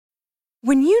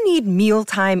When you need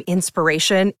mealtime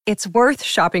inspiration, it's worth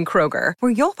shopping Kroger,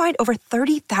 where you'll find over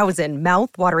 30,000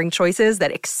 mouth-watering choices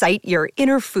that excite your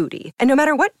inner foodie. And no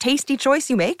matter what tasty choice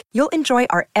you make, you'll enjoy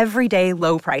our everyday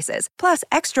low prices, plus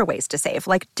extra ways to save,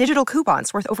 like digital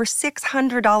coupons worth over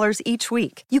 $600 each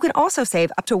week. You can also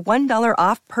save up to $1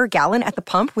 off per gallon at the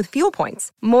pump with fuel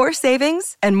points. More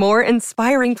savings and more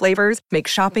inspiring flavors make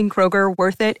shopping Kroger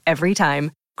worth it every time.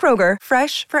 Kroger,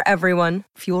 fresh for everyone.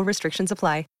 Fuel restrictions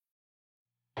apply.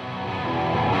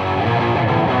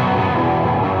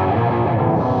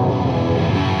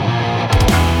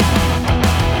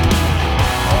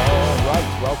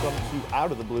 Welcome to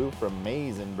Out of the Blue from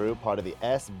Maize and Brew, part of the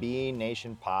SB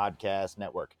Nation Podcast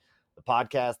Network. The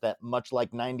podcast that, much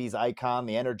like 90s icon,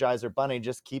 the Energizer Bunny,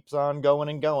 just keeps on going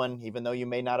and going, even though you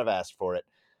may not have asked for it.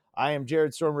 I am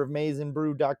Jared Stormer of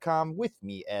MaizeandBrew.com. With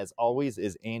me, as always,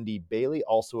 is Andy Bailey,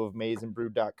 also of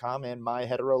MaizeandBrew.com, and my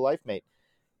hetero life mate.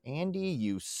 Andy,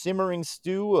 you simmering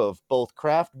stew of both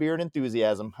craft beer and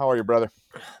enthusiasm. How are you, brother?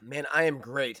 Man, I am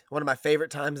great. One of my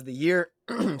favorite times of the year.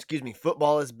 Excuse me.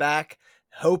 Football is back.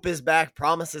 Hope is back.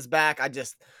 Promise is back. I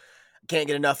just can't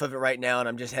get enough of it right now, and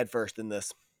I'm just headfirst in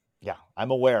this. Yeah,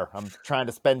 I'm aware. I'm trying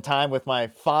to spend time with my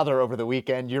father over the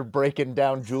weekend. You're breaking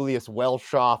down Julius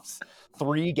Welschoff's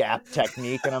 3-gap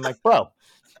technique, and I'm like, bro.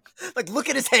 Like, look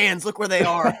at his hands. Look where they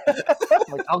are.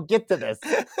 Like, I'll get to this.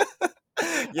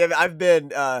 Yeah, I've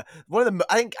been I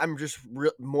think I'm just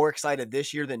more excited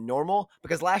this year than normal,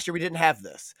 because last year we didn't have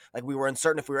this. Like, we were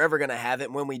uncertain if we were ever going to have it.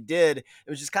 And when we did, it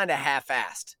was just kind of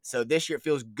half-assed. So this year it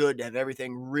feels good to have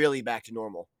everything really back to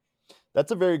normal.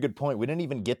 That's a very good point. We didn't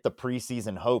even get the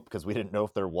preseason hope because we didn't know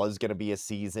if there was going to be a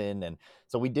season. And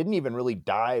so we didn't even really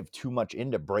dive too much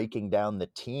into breaking down the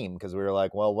team because we were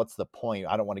like, well, what's the point?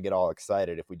 I don't want to get all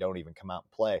excited if we don't even come out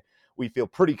and play. We feel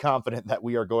pretty confident that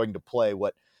we are going to play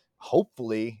what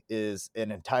hopefully is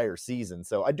an entire season.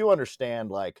 So I do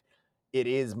understand, like, it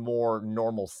is more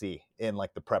normalcy in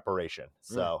like the preparation.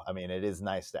 So, I mean, it is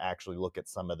nice to actually look at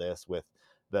some of this with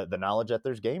the knowledge that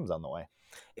there's games on the way.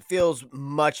 It feels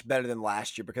much better than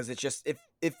last year because it's just,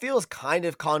 it feels kind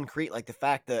of concrete. Like the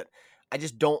fact that I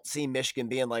just don't see Michigan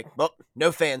being like, well,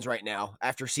 no fans right now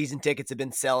after season tickets have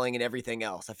been selling and everything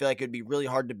else. I feel like it'd be really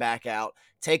hard to back out,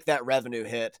 take that revenue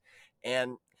hit.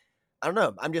 And I don't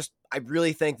know. I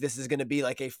really think this is going to be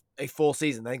like a full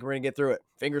season. I think we're going to get through it.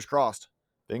 Fingers crossed.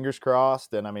 Fingers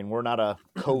crossed. And I mean, we're not a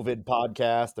COVID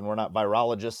podcast and we're not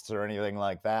virologists or anything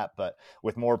like that, but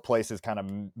with more places kind of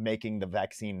making the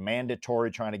vaccine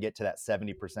mandatory, trying to get to that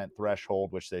 70%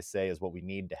 threshold, which they say is what we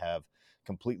need to have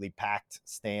completely packed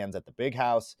stands at the Big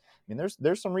House. I mean,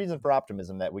 there's some reason for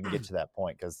optimism that we can get to that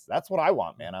point, because that's what I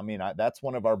want, man. I mean, that's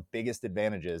one of our biggest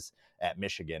advantages at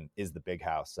Michigan is the Big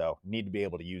House. So need to be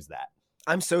able to use that.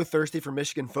 I'm so thirsty for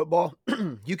Michigan football.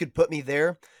 You could put me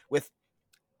there with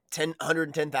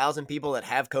 110,000 people that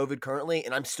have COVID currently,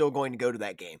 and I'm still going to go to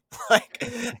that game. Like,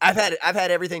 I've had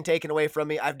everything taken away from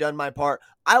me. I've done my part.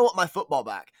 I want my football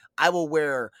back. I will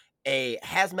wear a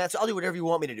hazmat. So I'll do whatever you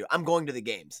want me to do. I'm going to the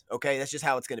games. Okay. That's just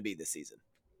how it's going to be this season.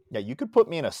 Yeah, you could put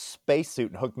me in a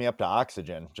spacesuit and hook me up to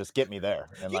oxygen. Just get me there.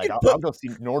 And like, I'll go see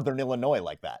Northern Illinois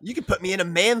like that. You could put me in a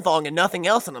man thong and nothing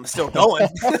else, and I'm still going.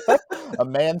 A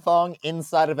man thong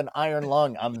inside of an iron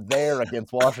lung. I'm there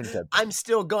against Washington. I'm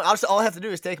still going. All I have to do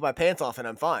is take my pants off and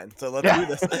I'm fine. So let's do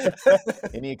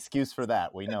this. Any excuse for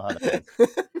that. We know how to.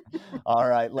 All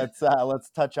right, let's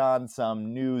touch on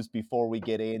some news before we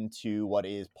get into what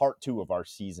is part 2 of our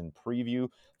season preview,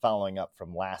 following up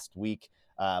from last week.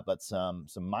 But some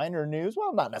minor news.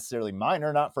 Well, not necessarily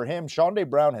minor, not for him. Chaundee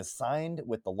Brown has signed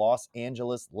with the Los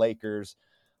Angeles Lakers,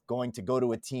 going to go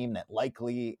to a team that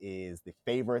likely is the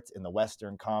favorites in the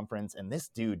Western Conference. And this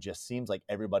dude just seems like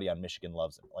everybody on Michigan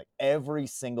loves him. Like every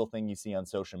single thing you see on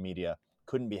social media,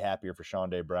 couldn't be happier for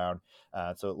Chaundee Brown.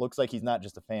 So it looks like he's not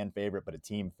just a fan favorite, but a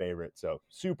team favorite. So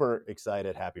super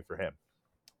excited, happy for him.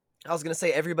 I was going to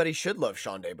say everybody should love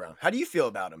Chaundee Brown. How do you feel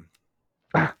about him?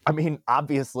 I mean,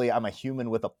 obviously, I'm a human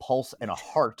with a pulse and a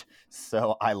heart,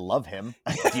 so I love him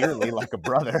dearly, like a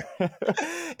brother.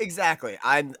 Exactly.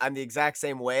 I'm the exact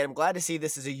same way. I'm glad to see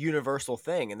this is a universal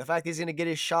thing. And the fact he's going to get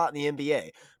his shot in the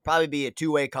NBA, probably be a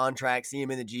 2-way contract, see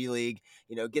him in the G League,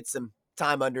 get some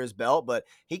time under his belt, but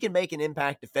he can make an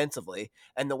impact defensively.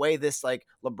 And the way this, like,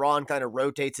 LeBron kind of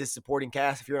rotates his supporting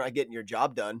cast if you're not getting your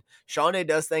job done, Chaundee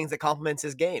does things that complements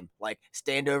his game, like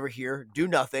stand over here, do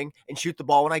nothing, and shoot the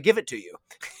ball when I give it to you.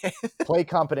 Play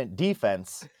competent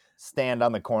defense, stand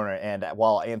on the corner, and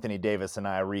while Anthony Davis and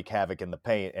I wreak havoc in the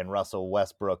paint and Russell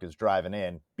Westbrook is driving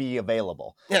in, be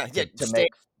available.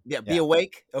 Be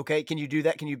awake. Okay, can you do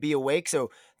that? Can you be awake? So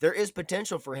there is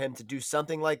potential for him to do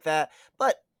something like that,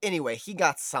 but Anyway, he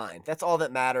got signed. That's all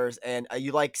that matters. And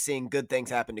you like seeing good things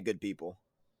happen to good people.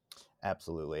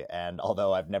 Absolutely. And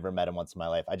although I've never met him once in my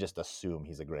life, I just assume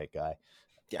he's a great guy.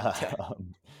 Yeah.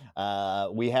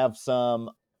 We have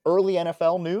some early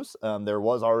NFL news. There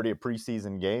was already a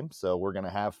preseason game, so we're going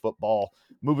to have football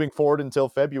moving forward until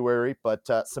February. But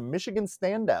some Michigan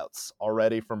standouts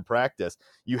already from practice.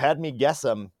 You had me guess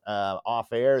them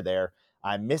off air there.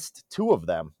 I missed two of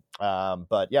them.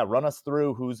 But yeah, run us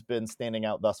through who's been standing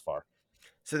out thus far.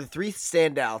 So the three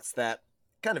standouts that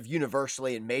kind of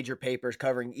universally in major papers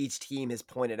covering each team has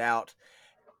pointed out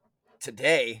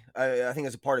today, I think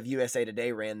as a part of USA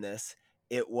Today ran this,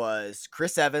 it was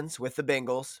Chris Evans with the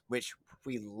Bengals, which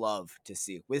we love to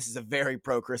see. This is a very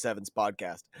pro Chris Evans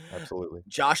podcast. Absolutely.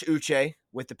 Josh Uche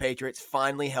with the Patriots,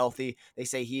 finally healthy. They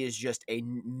say he is just a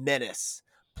menace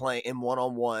playing in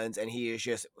one-on-ones, and he is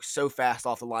just so fast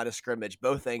off the line of scrimmage.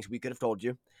 Both things we could have told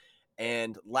you.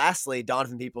 And lastly,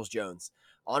 Donovan Peoples-Jones.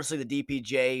 Honestly, the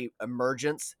DPJ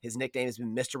emergence, his nickname has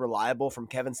been Mr. Reliable from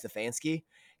Kevin Stefanski,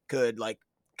 could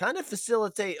kind of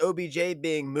facilitate OBJ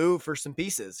being moved for some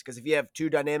pieces. Because if you have two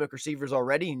dynamic receivers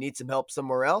already, you need some help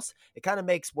somewhere else. It kind of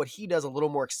makes what he does a little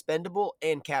more expendable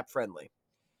and cap friendly.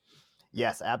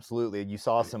 Yes, absolutely. You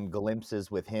saw some glimpses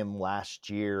with him last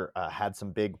year, had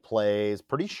some big plays,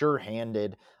 pretty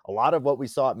sure-handed. A lot of what we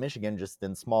saw at Michigan just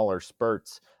in smaller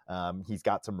spurts. He's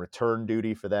got some return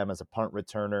duty for them as a punt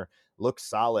returner. Looks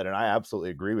solid, and I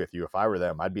absolutely agree with you. If I were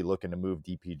them, I'd be looking to move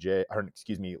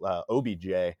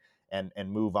OBJ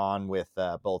and move on with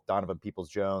both Donovan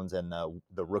Peoples-Jones and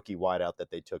the rookie wideout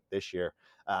that they took this year.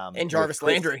 And Jarvis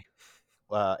Landry.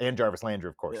 And Jarvis Landry,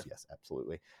 of course. Yeah. Yes,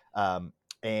 absolutely.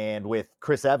 And with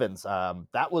Chris Evans,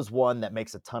 that was one that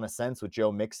makes a ton of sense with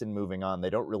Joe Mixon moving on. They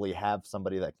don't really have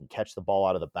somebody that can catch the ball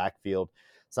out of the backfield,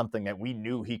 something that we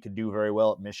knew he could do very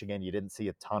well at Michigan. You didn't see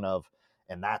a ton of,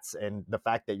 and the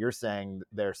fact that you're saying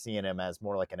they're seeing him as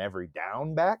more like an every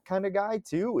down back kind of guy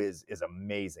too is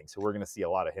amazing. So we're going to see a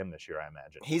lot of him this year, I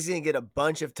imagine. He's going to get a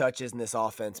bunch of touches in this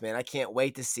offense, man. I can't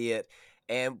wait to see it.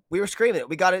 And we were screaming it.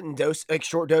 We got it in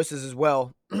short doses as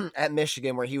well at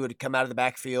Michigan, where he would come out of the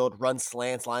backfield, run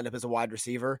slants, lined up as a wide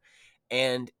receiver.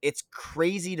 And it's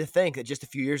crazy to think that just a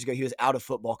few years ago, he was out of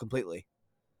football completely.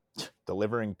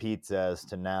 Delivering pizzas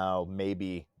to now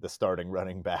maybe the starting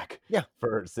running back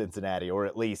for Cincinnati, or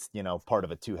at least, part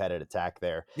of a two-headed attack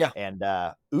there. Yeah. And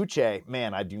Uche,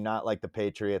 man, I do not like the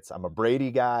Patriots. I'm a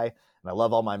Brady guy, and I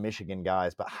love all my Michigan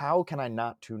guys, but how can I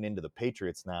not tune into the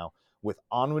Patriots now with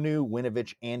Onwenu,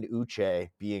 Winovich, and Uche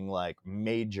being like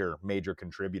major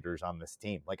contributors on this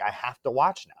team? Like, I have to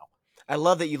watch now. I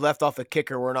love that you left off a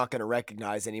kicker we're not going to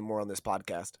recognize anymore on this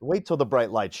podcast. Wait till the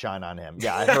bright lights shine on him.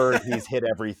 Yeah, I heard he's hit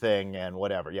everything and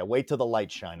whatever. Yeah, wait till the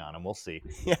lights shine on him. We'll see.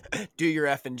 Yeah, do your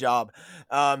effing job.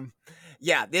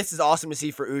 Yeah, this is awesome to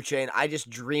see for Uche, and I just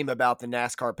dream about the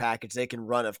NASCAR package they can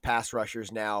run of pass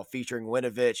rushers now, featuring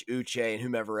Winovich, Uche, and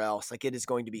whomever else. Like, it is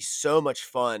going to be so much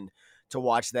fun to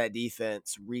watch that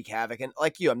defense wreak havoc. And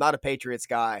like you, I'm not a Patriots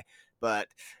guy, but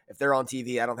if they're on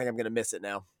TV, I don't think I'm going to miss it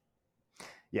now.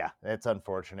 Yeah, it's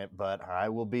unfortunate, but I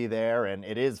will be there, and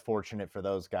it is fortunate for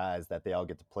those guys that they all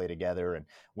get to play together. And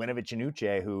Winovich and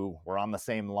Uche, who were on the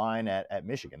same line at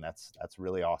Michigan, that's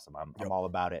really awesome. I'm all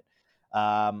about it.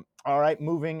 All right,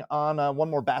 moving on. One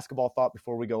more basketball thought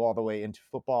before we go all the way into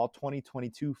football.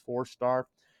 2022 four-star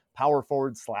power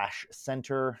forward /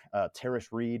 center, Terrace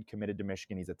Reed, committed to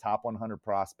Michigan. He's a top 100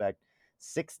 prospect,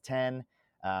 6'10",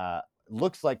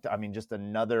 looks like, just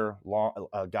another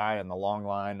guy in the long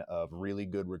line of really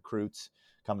good recruits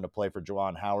coming to play for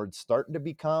Juwan Howard, starting to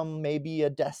become maybe a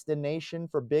destination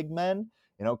for big men.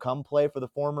 Come play for the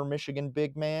former Michigan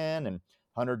big man. And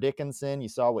Hunter Dickinson, you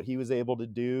saw what he was able to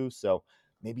do. So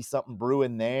maybe something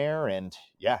brewing there. And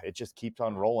yeah, it just keeps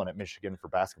on rolling at Michigan for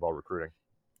basketball recruiting.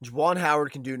 Juwan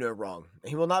Howard can do no wrong.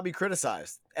 He will not be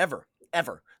criticized ever.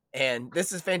 And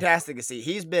this is fantastic to see.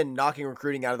 He's been knocking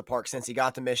recruiting out of the park since he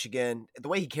got to Michigan. The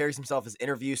way he carries himself, his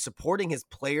interviews, supporting his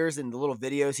players in the little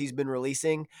videos he's been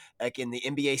releasing, like in the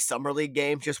NBA Summer League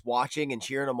games, just watching and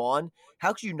cheering him on.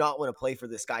 How could you not want to play for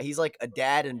this guy? He's like a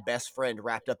dad and best friend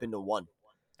wrapped up into one.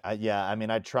 I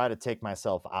try to take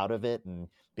myself out of it and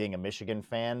being a Michigan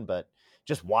fan, but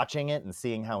just watching it and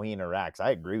seeing how he interacts,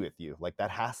 I agree with you. Like,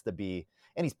 that has to be.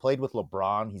 And he's played with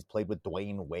LeBron. He's played with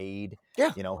Dwayne Wade.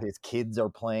 Yeah. His kids are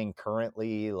playing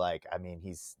currently.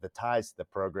 He's the ties to the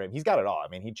program. He's got it all.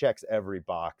 He checks every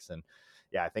box. And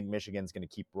yeah, I think Michigan's going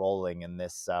to keep rolling in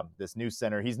this new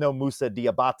center. He's no Musa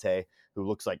Diabate, who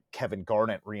looks like Kevin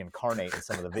Garnett reincarnate in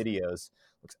some of the videos.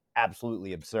 Looks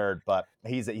absolutely absurd, but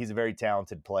he's a very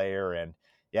talented player. And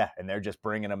yeah, and they're just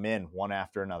bringing him in one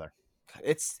after another.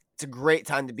 It's a great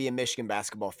time to be a Michigan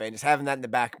basketball fan. Just having that in the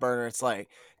back burner, it's kind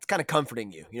of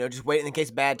comforting you. Just waiting in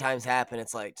case bad times happen.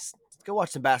 It's like, just go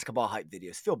watch some basketball hype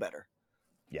videos. Feel better.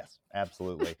 Yes,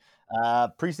 absolutely.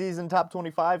 Preseason top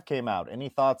 25 came out. Any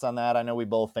thoughts on that? I know we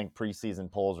both think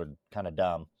preseason polls are kind of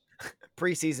dumb.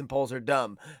 Preseason polls are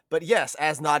dumb, but yes,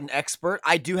 as not an expert,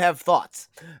 I do have thoughts.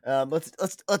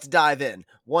 Let's dive in.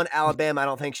 One, Alabama, I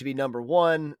don't think should be number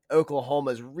 1.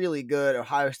 Oklahoma's really good.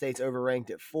 Ohio State's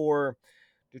overranked at 4.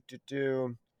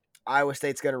 Iowa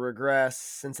State's going to regress.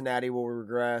 Cincinnati will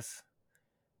regress.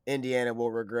 Indiana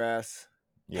will regress.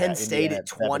 Yeah, Penn State at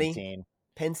 20. 17.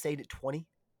 Penn State at 20.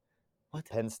 What?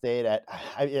 Penn State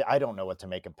I don't know what to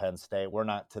make of Penn State. We're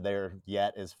not to there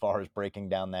yet as far as breaking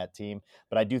down that team,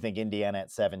 but I do think Indiana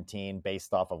at 17,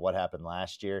 based off of what happened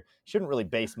last year, shouldn't really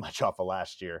base much off of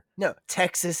last year. No,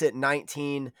 Texas at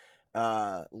 19,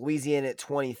 Louisiana at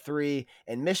 23,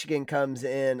 and Michigan comes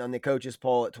in on the coaches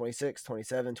poll at 26,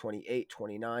 27, 28,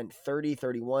 29, 30,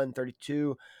 31,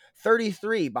 32,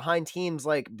 33, behind teams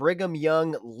like Brigham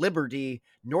Young, Liberty,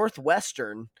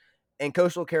 Northwestern, and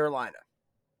Coastal Carolina.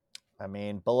 I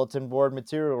mean, bulletin board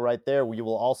material right there. We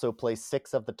will also play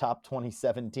 6 of the top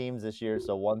 27 teams this year.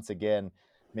 So once again,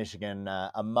 Michigan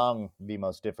among the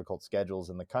most difficult schedules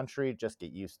in the country. Just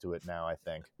get used to it now, I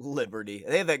think. Liberty.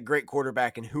 They have that great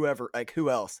quarterback and who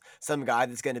else? Some guy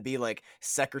that's going to be like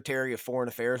Secretary of Foreign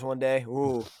Affairs one day.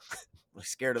 Ooh, I'm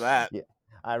scared of that. Yeah.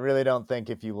 I really don't think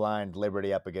if you lined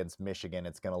Liberty up against Michigan,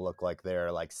 it's going to look like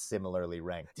they're like similarly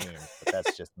ranked teams. But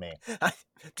that's just me.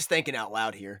 Just thinking out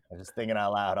loud here. I'm just thinking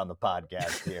out loud on the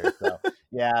podcast here. So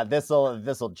yeah,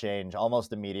 this'll change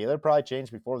almost immediately. It'll probably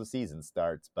change before the season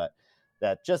starts. But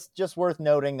that just worth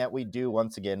noting that we do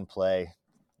once again play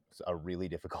a really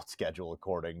difficult schedule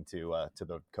according to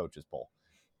the coaches poll.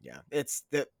 Yeah, it's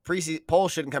the preseason poll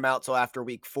shouldn't come out till after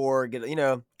week 4.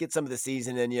 Get some of the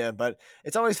season in you, but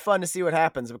it's always fun to see what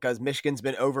happens because Michigan's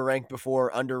been overranked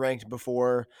before, underranked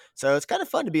before, so it's kind of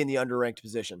fun to be in the underranked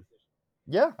position.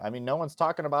 Yeah, I mean, no one's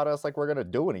talking about us like we're gonna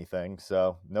do anything,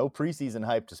 so no preseason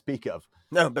hype to speak of.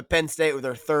 No, but Penn State with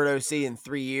their 3rd OC in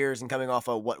 3 years and coming off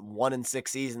of 1-6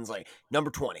 seasons, like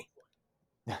number 20.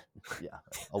 Yeah,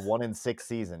 a 1-6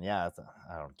 season. Yeah,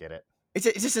 I don't get it. It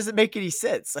just doesn't make any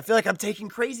sense. I feel like I'm taking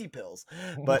crazy pills,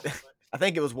 but I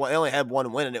think it was they only had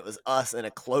one win, and it was us in a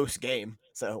close game.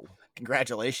 So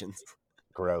congratulations.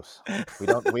 Gross. We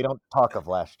don't talk of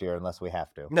last year unless we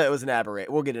have to. No, it was an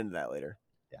aberration. We'll get into that later.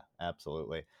 Yeah,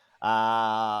 absolutely.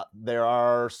 There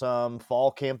are some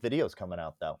fall camp videos coming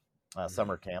out though.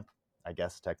 Summer camp, I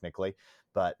guess technically.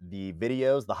 But the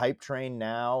videos, the hype train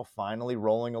now finally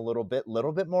rolling a little bit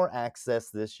more access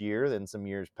this year than some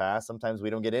years past. Sometimes we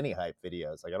don't get any hype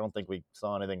videos. Like I don't think we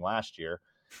saw anything last year.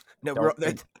 No,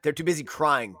 they're too busy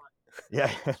crying. Yeah,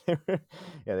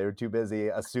 they were too busy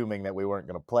assuming that we weren't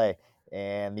going to play.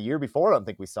 And the year before, I don't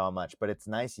think we saw much. But it's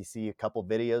nice. You see a couple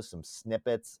videos, some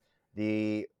snippets.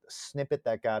 The snippet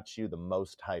that got you the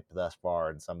most hype thus far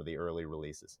in some of the early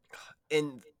releases.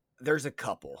 And there's a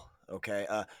couple. Okay.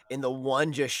 In the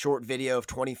one just short video of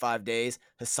 25 days,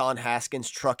 Hassan Haskins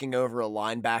trucking over a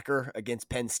linebacker against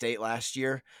Penn State last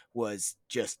year was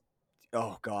just,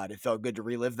 oh God, it felt good to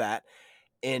relive that.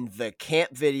 In the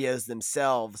camp videos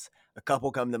themselves, a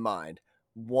couple come to mind.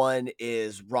 One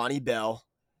is Ronnie Bell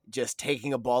just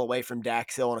taking a ball away from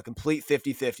Dax Hill on a complete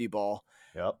 50-50 ball.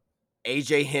 Yep.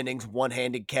 AJ Hennings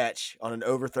one-handed catch on an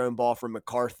overthrown ball from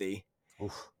McCarthy.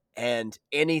 Oof. And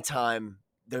anytime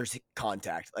there's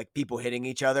contact, like people hitting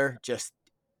each other, just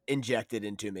injected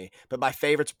into me. But my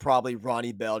favorite's probably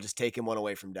Ronnie Bell just taking one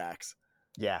away from Dax.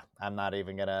 Yeah, I'm not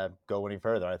even going to go any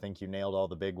further. I think you nailed all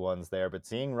the big ones there. But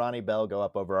seeing Ronnie Bell go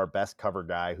up over our best cover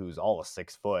guy who's all of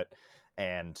 6 foot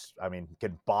and, I mean,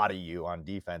 can body you on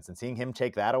defense, and seeing him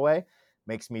take that away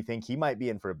makes me think he might be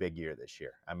in for a big year this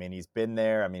year. I mean, he's been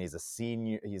there. I mean, he's a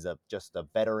senior. He's just a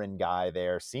veteran guy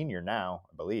there. Senior now,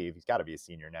 I believe. He's got to be a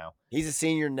senior now. He's a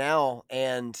senior now,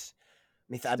 and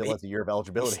still has a year of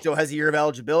eligibility. He still has a year of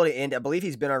eligibility, and I believe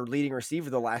he's been our leading receiver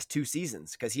the last 2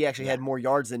 seasons because he actually had more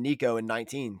yards than Nico in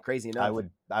 19. Crazy enough.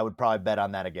 I would probably bet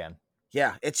on that again.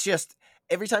 Yeah, it's just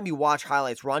every time you watch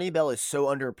highlights, Ronnie Bell is so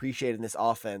underappreciated in this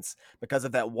offense because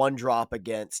of that one drop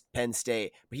against Penn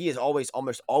State. But he is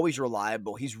almost always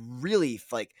reliable. He's really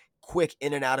like quick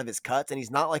in and out of his cuts, and he's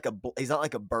not like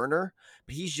a burner,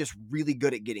 but he's just really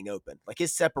good at getting open. Like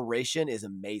his separation is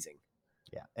amazing.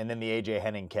 Yeah, and then the AJ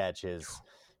Henning catch is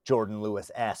Jordan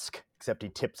Lewis-esque, except he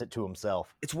tips it to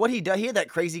himself. It's what he does. He had that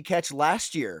crazy catch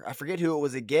last year. I forget who it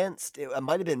was against. It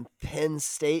might have been Penn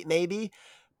State maybe,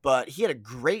 but he had a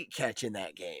great catch in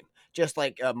that game. just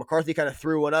like McCarthy kind of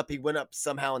threw one up. He went up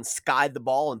somehow and skied the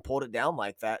ball and pulled it down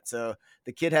like that. So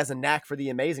the kid has a knack for the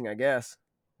amazing, I guess.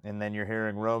 And then you're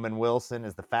hearing Roman Wilson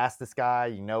is the fastest guy.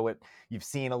 You know it. You've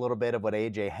seen a little bit of what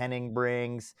AJ Henning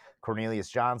brings. Cornelius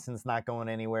Johnson's not going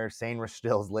anywhere. Sainrich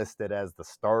still's listed as the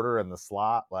starter in the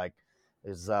slot. Like,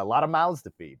 there's a lot of mouths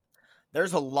to feed.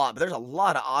 There's a lot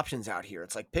of options out here.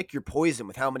 It's like pick your poison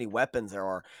with how many weapons there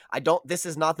are. This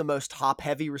is not the most top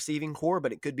heavy receiving core,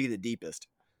 but it could be the deepest.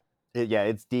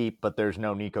 It's deep, but there's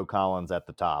no Nico Collins at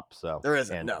the top. So there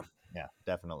isn't. No. Yeah,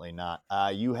 definitely not.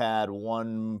 You had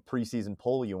one preseason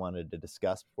poll you wanted to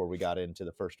discuss before we got into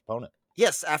the first opponent.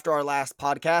 Yes, after our last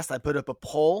podcast, I put up a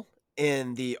poll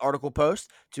in the article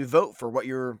post to vote for what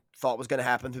your thought was going to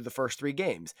happen through the first 3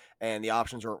 games. And the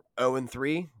options were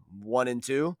 0-3,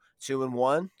 1-2,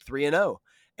 2-1, 3-0.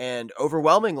 And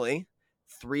overwhelmingly,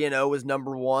 3-0 was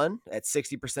number 1 at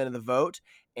 60% of the vote.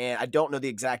 And I don't know the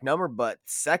exact number, but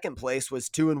second place was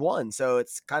 2-1. So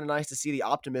it's kind of nice to see the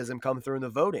optimism come through in the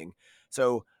voting.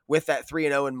 So with that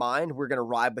 3-0 in mind, we're going to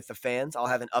ride with the fans. I'll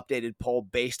have an updated poll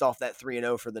based off that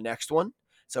 3-0 for the next one.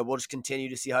 So we'll just continue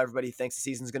to see how everybody thinks the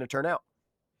season's going to turn out.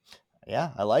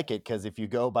 Yeah, I like it because if you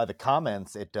go by the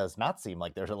comments, it does not seem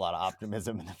like there's a lot of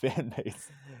optimism in the fan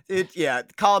base.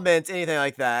 Comments, anything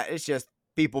like that. It's just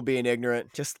people being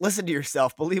ignorant. Just listen to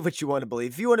yourself. Believe what you want to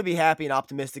believe. If you want to be happy and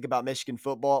optimistic about Michigan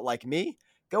football like me,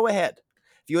 go ahead.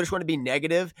 If you just want to be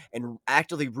negative and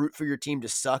actively root for your team to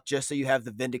suck just so you have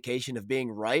the vindication of being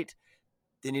right,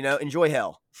 then, enjoy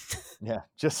hell. Yeah,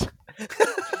 just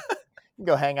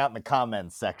go hang out in the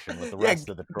comments section with the rest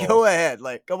of the trolls. Go ahead.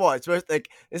 Like, come on. It's like,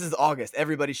 this is August.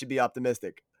 Everybody should be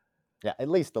optimistic. Yeah, at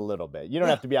least a little bit. You don't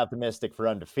have to be optimistic for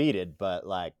undefeated, but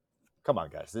like, come on,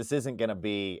 guys. This isn't going to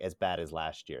be as bad as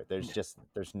last year.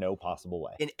 There's no possible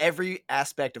way. In every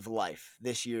aspect of life,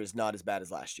 this year is not as bad as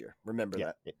last year. Remember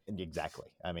that. Exactly.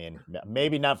 I mean,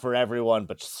 maybe not for everyone,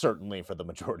 but certainly for the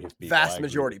majority of people. Vast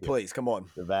majority, please. Come on.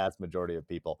 The vast majority of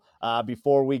people.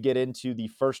 Before we get into the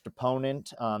first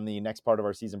opponent on the next part of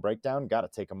our season breakdown, got to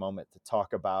take a moment to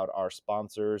talk about our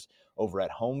sponsors over at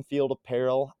Home Field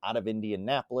Apparel out of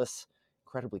Indianapolis.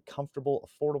 Incredibly comfortable,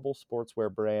 affordable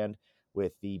sportswear brand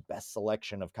with the best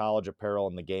selection of college apparel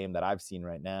in the game that I've seen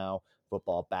right now.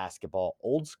 Football, basketball,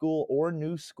 old school or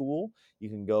new school. You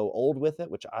can go old with it,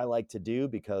 which I like to do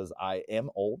because I am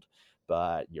old,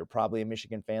 but you're probably a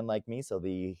Michigan fan like me, so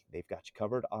they've got you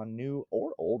covered on new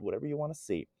or old, whatever you want to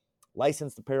see.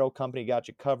 Licensed apparel company got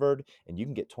you covered, and you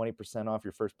can get 20% off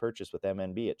your first purchase with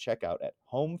MNB at checkout at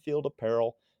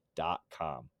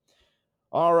homefieldapparel.com.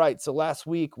 All right, so last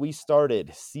week we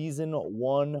started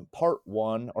part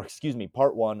one of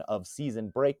season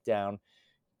breakdown.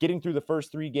 Getting through the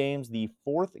first 3 games, the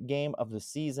 4th game of the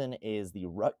season is the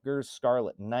Rutgers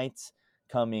Scarlet Knights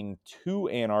coming to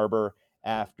Ann Arbor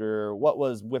after what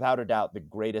was without a doubt the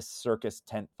greatest circus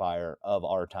tent fire of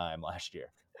our time last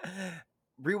year.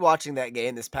 Rewatching that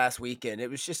game this past weekend,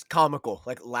 it was just comical,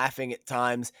 like laughing at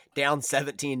times. Down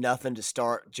 17-0 to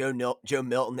start. Joe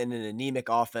Milton in an anemic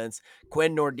offense.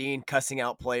 Quinn Nordine cussing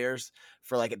out players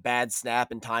for like a bad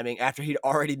snap and timing after he'd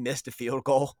already missed a field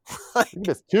goal. He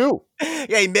missed 2.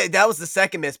 Yeah, that was the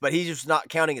second miss, but he's just not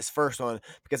counting his first one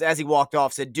because as he walked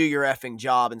off, said, "Do your effing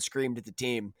job," and screamed at the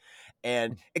team.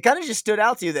 And it kind of just stood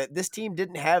out to you that this team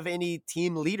didn't have any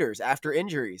team leaders after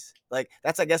injuries. Like,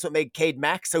 that's, I guess, what made Cade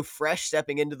Mack so fresh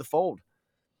stepping into the fold.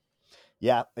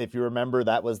 Yeah, if you remember,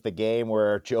 that was the game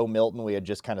where Joe Milton, we had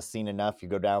just kind of seen enough. You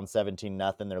go down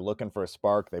 17-0. They're looking for a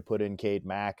spark. They put in Cade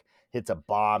Mack, hits a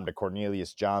bomb to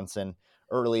Cornelius Johnson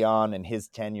early on in his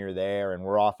tenure there, and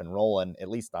we're off and rolling, at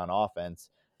least on offense.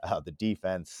 The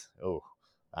defense,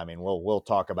 we'll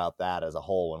talk about that as a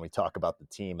whole when we talk about the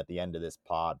team at the end of this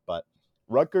pod. But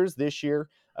Rutgers this year,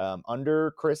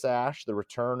 under Chris Ash, the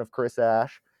return of Chris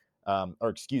Ash,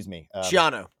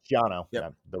 Schiano. Schiano. Yep. Yeah,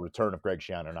 the return of Greg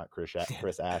Schiano, not Chris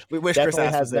Ash. We wish Chris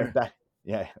Ash was there.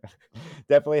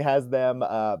 Definitely has them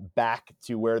back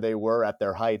to where they were at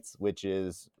their heights, which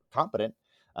is competent.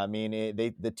 I mean,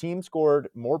 the team scored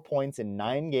more points in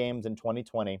 9 games in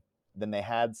 2020 than they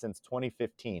had since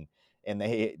 2015. And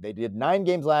they did 9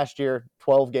 games last year,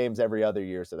 12 games every other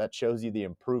year. So that shows you the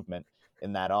improvement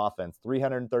in that offense.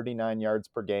 339 yards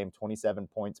per game, 27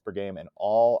 points per game, and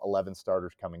all 11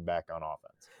 starters coming back on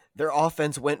offense. Their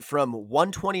offense went from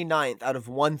 129th out of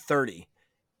 130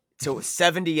 to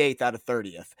 78th out of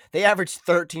 30th. They averaged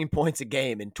 13 points a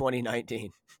game in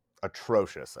 2019.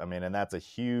 Atrocious. And that's a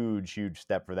huge, huge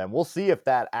step for them. We'll see if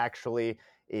that actually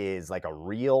is like a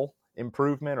real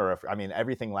improvement, or if, I mean,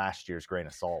 everything last year's grain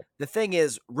of salt. The thing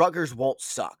is, Rutgers won't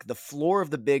suck. The floor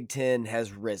of the Big Ten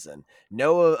has risen.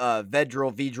 Noah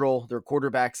Vedral, their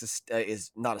quarterback,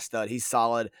 is not a stud. He's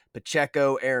solid.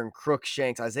 Pacheco, Aaron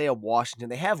Crookshanks, Isaiah Washington,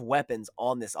 they have weapons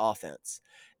on this offense.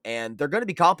 And they're going to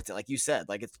be competent, like you said.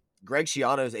 Like, it's Greg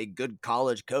Schiano is a good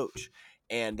college coach.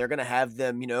 And they're going to have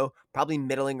them, probably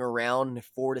middling around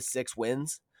 4 to 6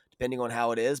 wins, depending on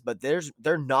how it is. But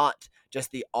they're not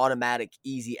just the automatic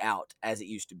easy out as it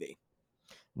used to be.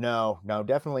 No,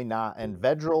 definitely not. And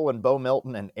Vedral and Bo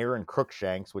Milton and Aaron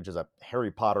Crookshanks, which is a Harry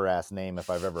Potter ass name if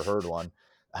I've ever heard one,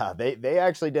 they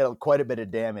actually did quite a bit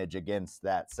of damage against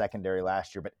that secondary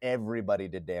last year. But everybody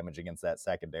did damage against that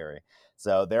secondary.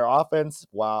 So their offense,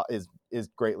 while is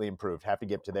greatly improved, have to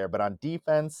get to there. But on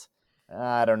defense,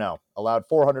 I don't know. Allowed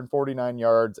 449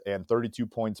 yards and 32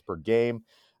 points per game.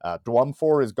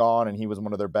 Dwumfor is gone, and he was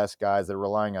one of their best guys. They're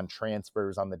relying on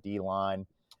transfers on the D line.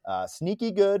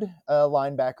 Sneaky good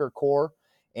linebacker core,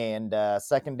 and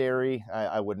secondary,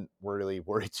 I wouldn't really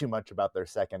worry too much about their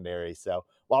secondary. So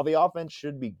while the offense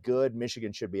should be good,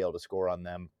 Michigan should be able to score on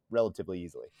them relatively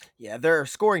easily. Yeah, their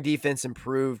scoring defense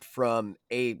improved from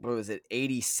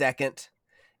 82nd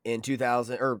in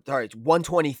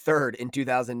 123rd in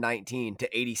 2019 to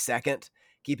 82nd.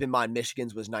 Keep in mind,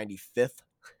 Michigan's was 95th.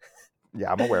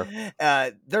 Yeah, I'm aware.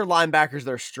 Their linebackers,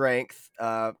 their strength.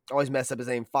 Always mess up his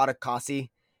name.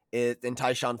 Fadakasi and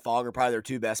Tyshawn Fong are probably their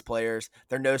two best players.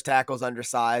 Their nose tackle's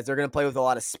undersized. They're going to play with a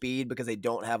lot of speed because they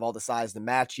don't have all the size to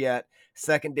match yet.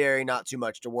 Secondary, not too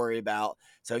much to worry about.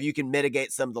 So if you can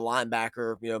mitigate some of the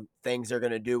linebacker, things they're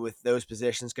going to do with those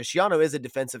positions, because Schiano is a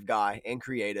defensive guy and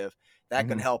creative, that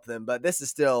can help them. But this is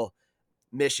still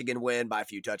Michigan win by a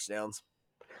few touchdowns.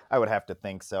 I would have to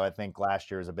think so. I think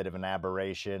last year is a bit of an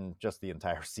aberration, just the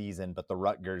entire season, but the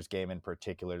Rutgers game in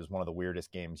particular is one of the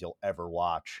weirdest games you'll ever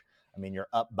watch. I mean, you're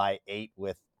up by 8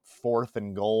 with 4th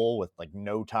and goal with like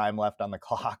no time left on the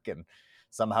clock, and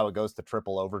somehow it goes to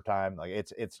triple overtime. Like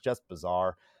it's just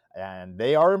bizarre, and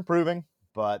they are improving,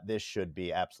 but this should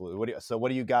be absolutely. What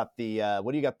do you got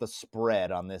the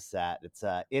spread on this at? It's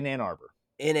in Ann Arbor.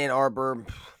 In Ann Arbor,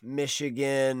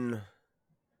 Michigan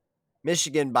by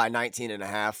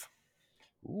 19.5.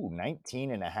 Ooh,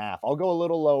 19.5. I'll go a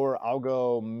little lower. I'll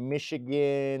go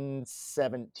Michigan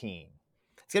 17.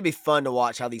 It's going to be fun to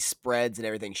watch how these spreads and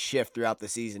everything shift throughout the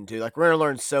season, too. Like, we're going to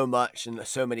learn so much in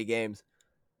so many games.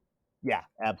 Yeah,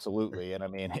 absolutely. And I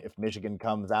mean, if Michigan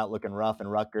comes out looking rough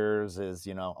and Rutgers is,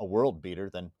 a world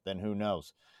beater, then who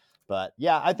knows? But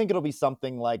yeah, I think it'll be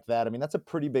something like that. I mean, that's a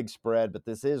pretty big spread, but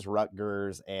this is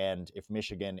Rutgers. And if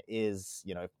Michigan is,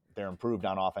 if they're improved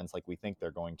on offense like we think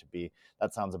they're going to be,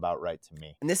 that sounds about right to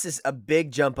me. And this is a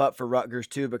big jump up for Rutgers,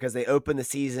 too, because they open the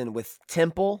season with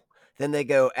Temple. Then they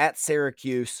go at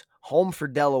Syracuse, home for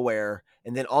Delaware,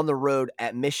 and then on the road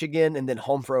at Michigan, and then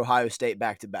home for Ohio State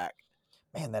back-to-back.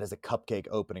 Man, that is a cupcake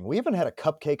opening. We haven't had a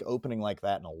cupcake opening like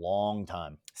that in a long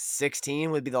time.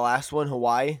 16 would be the last one,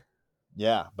 Hawaii.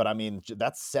 Yeah, but I mean,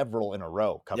 that's several in a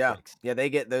row, cupcakes. Yeah, they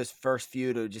get those first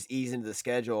few to just ease into the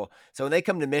schedule. So when they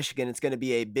come to Michigan, it's going to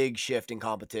be a big shift in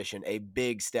competition, a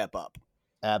big step up.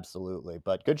 Absolutely.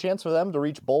 But good chance for them to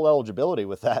reach bowl eligibility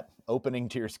with that opening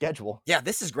to your schedule. Yeah,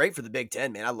 this is great for the Big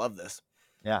Ten, man. I love this.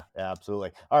 Yeah,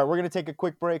 absolutely. All right, we're going to take a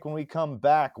quick break. When we come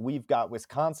back, we've got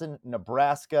Wisconsin,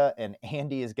 Nebraska, and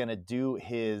Andy is going to do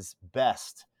his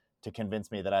best to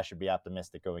convince me that I should be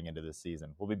optimistic going into this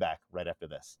season. We'll be back right after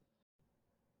this.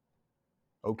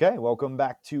 Okay, welcome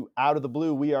back to Out of the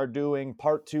Blue. We are doing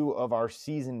part 2 of our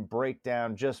season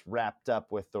breakdown, just wrapped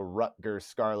up with the Rutgers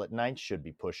Scarlet Knights. Should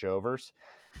be pushovers.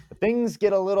 But things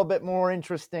get a little bit more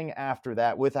interesting after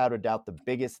that. Without a doubt, the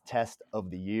biggest test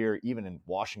of the year, even in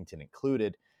Washington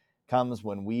included, comes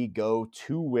when we go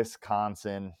to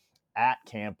Wisconsin at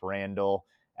Camp Randall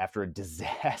after a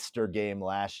disaster game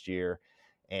last year.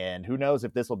 And who knows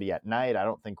if this will be at night? I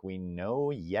don't think we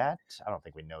know yet. I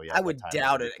would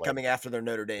doubt it coming after their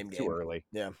Notre Dame game. Too early.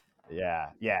 Yeah.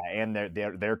 And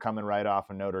they're coming right off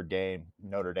of Notre Dame.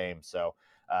 So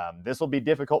this will be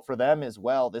difficult for them as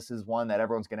well. This is one that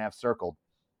everyone's going to have circled.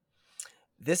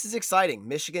 This is exciting.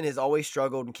 Michigan has always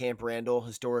struggled in Camp Randall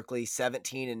historically,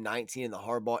 17 and 19 in the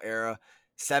Harbaugh era.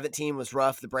 17 was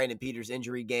rough, the Brandon Peters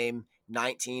injury game.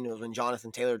 19 was when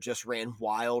Jonathan Taylor just ran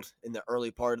wild in the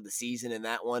early part of the season in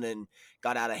that one and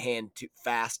got out of hand too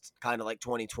fast, kind of like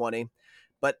 2020.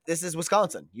 But this is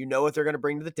Wisconsin. You know what they're going to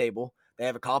bring to the table. They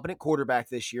have a competent quarterback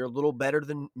this year, a little better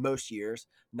than most years,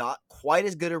 not quite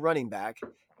as good a running back,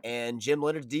 and Jim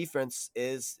Leonard's defense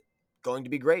is going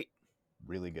to be great.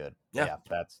 Really good. Yeah,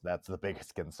 that's the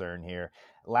biggest concern here.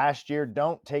 Last year,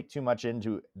 don't take too much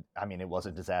into, I mean, it was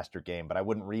a disaster game, but I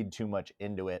wouldn't read too much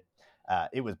into it.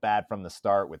 It was bad from the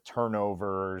start with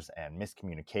turnovers and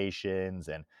miscommunications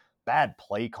and bad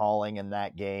play calling in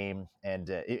that game. And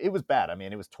it was bad. I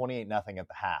mean, it was 28-0 at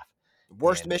the half.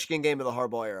 Worst And Michigan game of the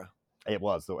Harbaugh era. it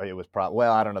was probably,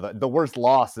 well, I don't know. The worst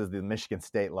loss is the Michigan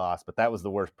State loss, but that was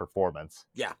the worst performance.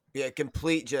 Yeah,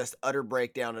 complete, just utter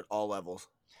breakdown at all levels.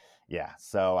 Yeah,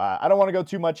 so I don't want to go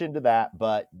too much into that,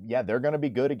 but yeah, they're going to be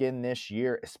good again this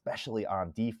year, especially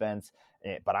on defense.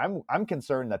 But I'm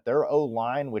concerned that their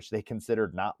O-line, which they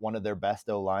considered not one of their best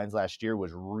O-lines last year,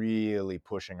 was really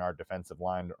pushing our defensive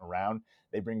line around.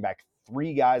 They bring back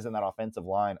 3 guys in that offensive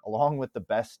line, along with the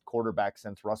best quarterback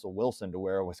since Russell Wilson to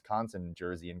wear a Wisconsin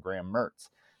jersey and Graham Mertz.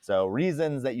 So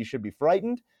reasons that you should be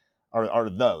frightened are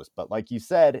those. But like you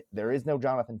said, there is no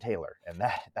Jonathan Taylor, and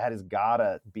that has got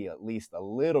to be at least a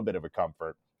little bit of a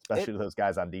comfort, especially to those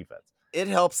guys on defense. It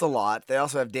helps a lot. They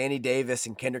also have Danny Davis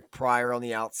and Kendrick Pryor on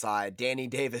the outside. Danny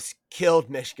Davis killed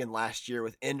Michigan last year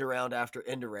with end around after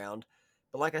end around.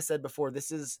 But like I said before, this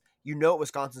is, what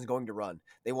Wisconsin's going to run.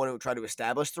 They want to try to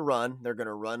establish the run. They're going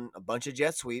to run a bunch of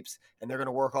jet sweeps, and they're going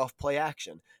to work off play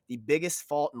action. The biggest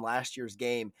fault in last year's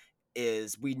game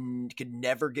is we could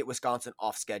never get Wisconsin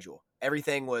off schedule.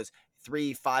 Everything was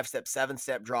 3, 5-step,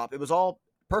 7-step drop. It was all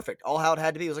perfect. All how it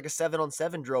had to be. It was like a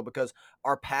 7-on-7 drill because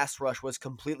our pass rush was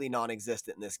completely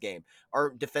non-existent in this game. Our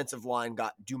defensive line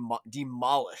got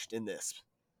demolished in this.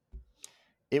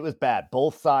 It was bad.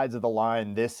 Both sides of the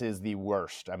line, this is the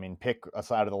worst. I mean, pick a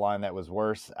side of the line that was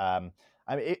worse.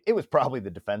 It was probably the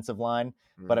defensive line.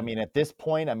 But, I mean, at this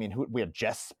point, we have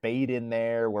Jess Spade in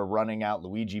there. We're running out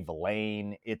Luigi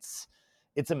Villain. It's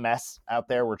a mess out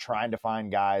there. We're trying to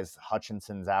find guys.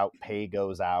 Hutchinson's out. Pay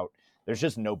goes out. There's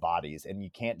just no bodies, and you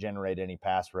can't generate any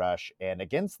pass rush. And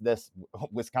against this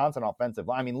Wisconsin offensive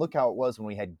line, I mean, look how it was when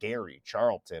we had Gary,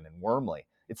 Charlton, and Wormley.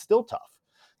 It's still tough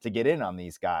to get in on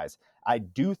these guys. I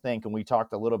do think, and we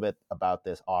talked a little bit about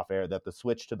this off air, that the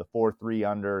switch to the 4-3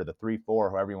 under, the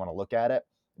 3-4, however you want to look at it,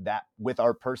 that with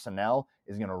our personnel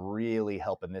is going to really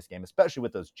help in this game, especially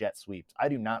with those jet sweeps. I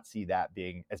do not see that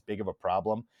being as big of a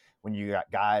problem when you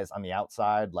got guys on the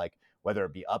outside, like whether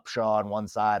it be Upshaw on one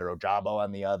side or Ojabo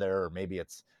on the other, or maybe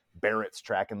it's Barrett's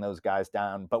tracking those guys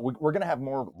down. But we're going to have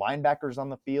more linebackers on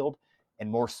the field and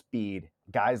more speed,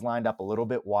 guys lined up a little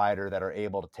bit wider that are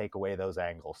able to take away those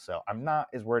angles. So I'm not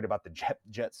as worried about the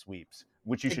jet sweeps,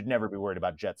 which you should never be worried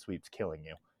about jet sweeps killing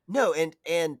you. No,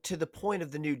 and to the point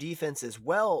of the new defense as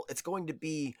well, it's going to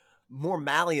be more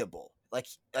malleable. Like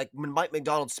when Mike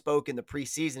McDonald spoke in the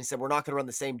preseason, he said, we're not going to run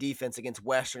the same defense against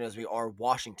Western as we are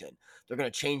Washington. They're going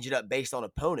to change it up based on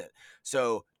opponent.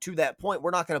 So to that point,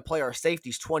 we're not going to play our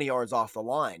safeties 20 yards off the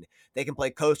line. They can play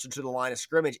closer to the line of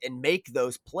scrimmage and make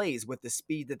those plays with the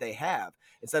speed that they have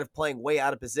instead of playing way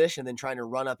out of position and then trying to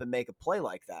run up and make a play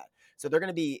like that. So they're going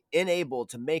to be enabled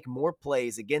to make more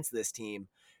plays against this team.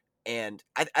 And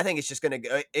I think it's just going to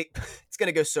go. It's going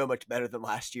to go so much better than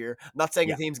last year. I'm not saying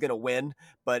the team's going to win,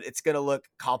 but it's going to look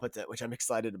competent, which I'm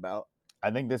excited about. I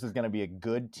think this is going to be a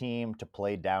good team to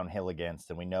play downhill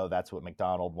against, and we know that's what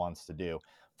McDonald wants to do.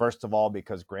 First of all,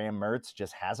 because Graham Mertz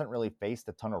just hasn't really faced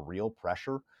a ton of real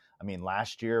pressure. I mean,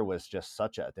 last year was just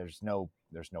there's no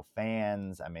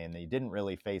fans. I mean, they didn't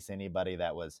really face anybody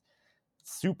that was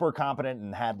super competent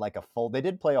and had like a full. They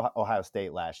did play Ohio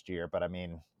State last year, but I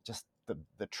mean, just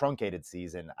the truncated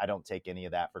season, I don't take any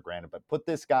of that for granted. But put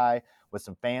this guy with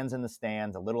some fans in the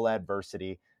stands, a little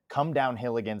adversity, come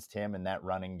downhill against him in that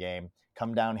running game,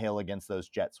 come downhill against those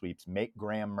jet sweeps, make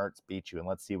Graham Mertz beat you, and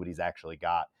let's see what he's actually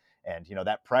got. And,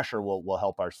 that pressure will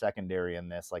help our secondary in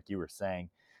this, like you were saying.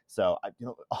 So,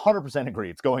 100% agree.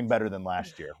 It's going better than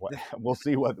last year. We'll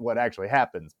see what actually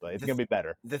happens, but it's going to be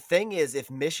better. The thing is, if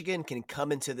Michigan can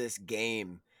come into this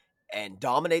game and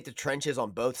dominate the trenches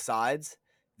on both sides,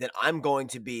 then I'm going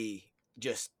to be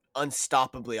just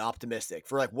unstoppably optimistic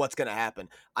for what's going to happen.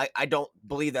 I don't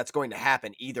believe that's going to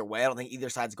happen either way. I don't think either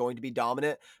side's going to be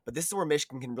dominant, but this is where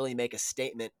Michigan can really make a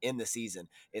statement in the season,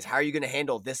 is how are you going to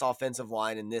handle this offensive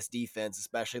line and this defense,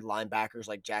 especially linebackers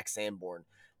like Jack Sanborn.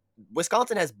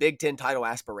 Wisconsin has Big Ten title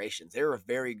aspirations. They're a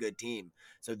very good team.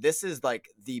 So this is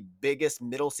the biggest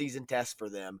middle season test for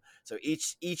them. So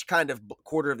each kind of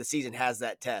quarter of the season has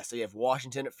that test. So you have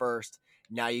Washington at first.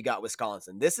 Now you got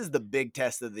Wisconsin. This is the big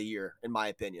test of the year, in my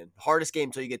opinion. Hardest game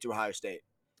until you get to Ohio State.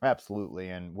 Absolutely.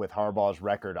 And with Harbaugh's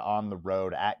record on the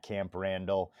road at Camp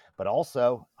Randall, but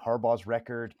also Harbaugh's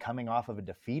record coming off of a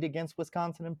defeat against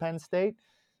Wisconsin and Penn State.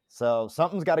 So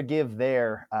something's got to give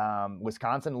there.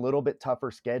 Wisconsin, a little bit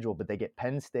tougher schedule, but they get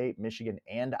Penn State, Michigan,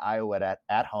 and Iowa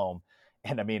at home.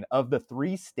 And I mean, of the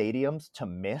 3 stadiums to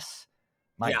miss,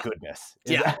 my goodness.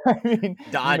 Yeah.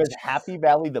 Happy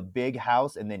Valley, the big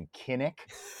house, and then Kinnick.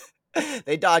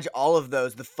 They dodge all of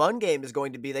those. The fun game is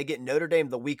going to be they get Notre Dame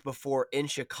the week before in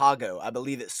Chicago. I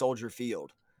believe at Soldier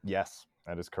Field. Yes,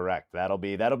 that is correct. That'll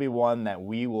be one that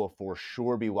we will for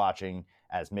sure be watching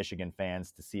as Michigan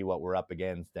fans to see what we're up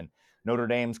against. And Notre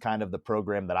Dame's kind of the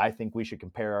program that I think we should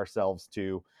compare ourselves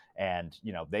to. And,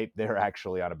 they're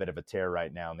actually on a bit of a tear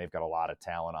right now, and they've got a lot of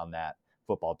talent on that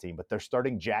football team. But they're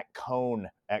starting Jack Cohn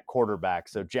at quarterback.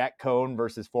 So Jack Cohn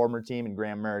versus former team and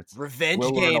Graham Mertz. Revenge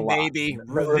game, baby.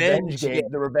 Revenge game.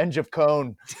 The revenge of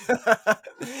Cohn.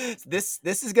 This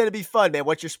is going to be fun, man.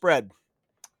 What's your spread?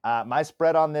 My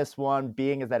spread on this one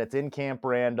being is that it's in Camp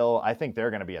Randall. I think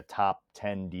they're going to be a top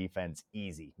 10 defense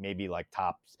easy, maybe like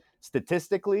tops.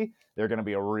 Statistically, they're going to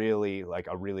be a really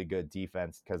good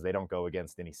defense because they don't go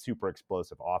against any super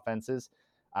explosive offenses.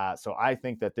 So I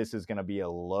think that this is going to be a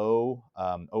low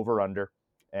over-under,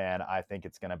 and I think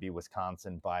it's going to be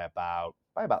Wisconsin by about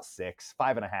 6,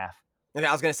 5.5. And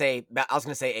I was going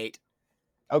to say 8.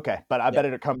 Okay, but I bet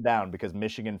it'll come down because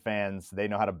Michigan fans, they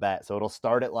know how to bet. So it'll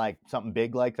start at like something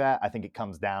big like that. I think it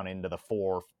comes down into the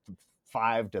 5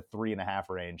 to 3.5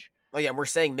 range. Oh yeah, and we're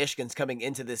saying Michigan's coming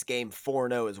into this game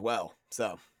 4-0 as well.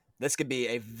 So this could be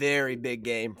a very big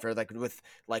game for with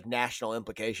national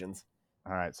implications.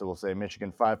 All right, so we'll say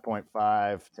Michigan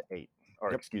 5.5 to 8,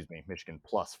 or excuse me, Michigan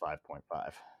plus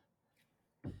 5.5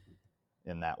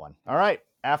 in that one. All right,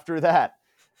 after that.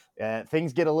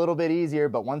 Things get a little bit easier,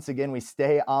 but once again, we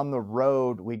stay on the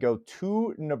road. We go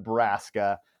to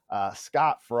Nebraska.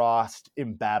 Scott Frost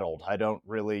embattled. I don't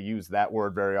really use that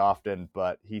word very often,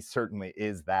 but he certainly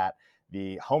is that.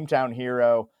 The hometown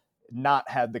hero not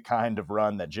had the kind of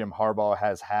run that Jim Harbaugh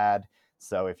has had.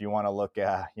 So if you want to look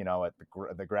at,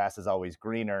 at the grass is always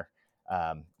greener,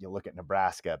 you look at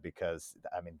Nebraska because,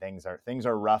 things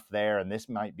are rough there, and this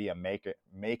might be a make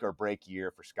or break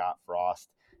year for Scott Frost.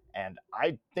 And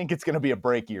I think it's going to be a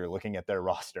break year looking at their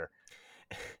roster.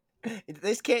 They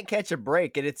just can't catch a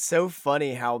break. And it's so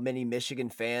funny how many Michigan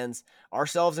fans,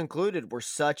 ourselves included, were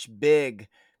such big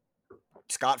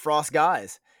Scott Frost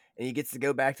guys. And he gets to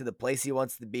go back to the place he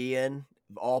wants to be in,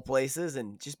 of all places,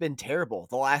 and just been terrible.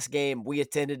 The last game we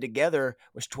attended together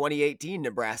was 2018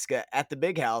 Nebraska at the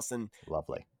Big House. And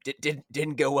lovely.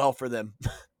 Didn't go well for them.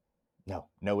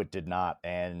 No, it did not.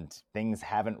 And things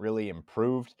haven't really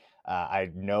improved. I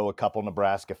know a couple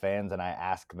Nebraska fans, and I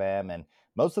ask them, and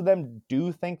most of them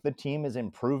do think the team is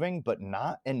improving, but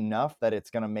not enough that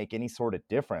it's going to make any sort of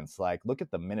difference. Like, look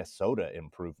at the Minnesota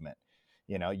improvement.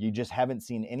 You just haven't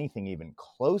seen anything even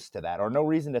close to that, or no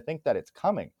reason to think that it's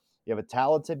coming. You have a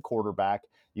talented quarterback.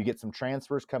 You get some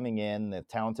transfers coming in, the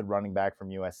talented running back from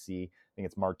USC. I think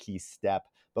it's Marquise Stepp.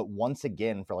 But once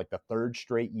again, for like the third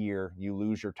straight year, you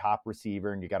lose your top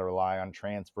receiver, and you got to rely on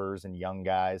transfers and young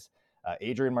guys.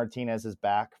 Adrian Martinez is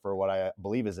back for what I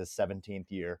believe is his 17th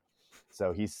year.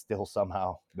 So he's still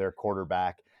somehow their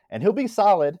quarterback. And he'll be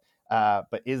solid,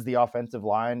 but is the offensive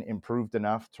line improved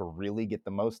enough to really get the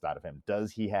most out of him?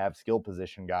 Does he have skill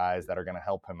position guys that are going to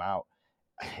help him out?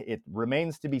 It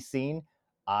remains to be seen.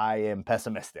 I am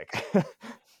pessimistic.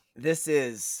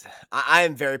 I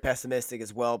am very pessimistic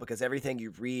as well, because everything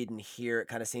you read and hear, it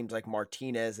kind of seems like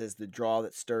Martinez is the draw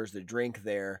that stirs the drink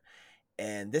there.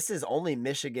 And this is only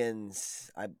Michigan's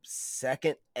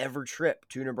second ever trip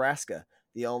to Nebraska.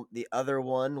 The other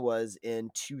one was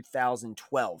in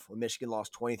 2012 when Michigan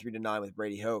lost 23-9 with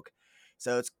Brady Hoke.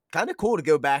 So it's kind of cool to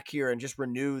go back here and just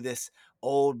renew this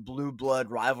old blue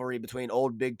blood rivalry between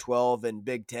old Big 12 and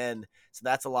Big 10. So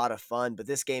that's a lot of fun, but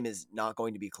this game is not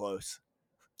going to be close.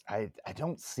 I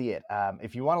don't see it.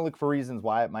 If you want to look for reasons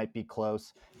why it might be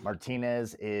close,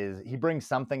 Martinez he brings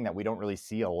something that we don't really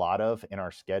see a lot of in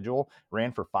our schedule.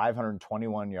 Ran for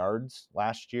 521 yards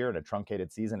last year in a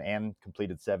truncated season and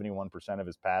completed 71% of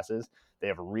his passes. They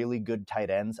have really good tight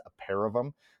ends, a pair of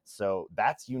them. So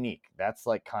that's unique. That's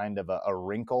like kind of a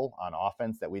wrinkle on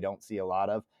offense that we don't see a lot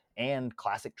of. And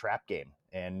classic trap game.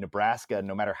 And Nebraska,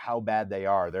 no matter how bad they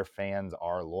are, their fans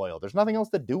are loyal. There's nothing else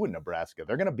to do in Nebraska.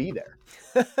 They're going to be there.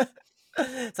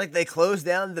 It's like they close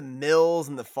down the mills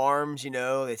and the farms,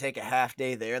 they take a half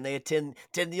day there and they attend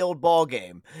the old ball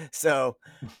game. So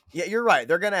yeah, you're right.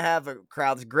 They're going to have a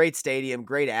crowd. It's a great stadium,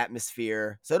 great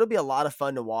atmosphere. So it'll be a lot of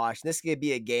fun to watch. This could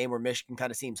be a game where Michigan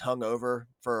kind of seems hungover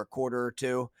for a quarter or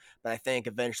two, but I think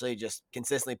eventually just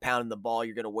consistently pounding the ball,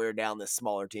 you're going to wear down this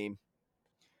smaller team.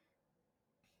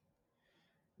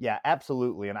 Yeah,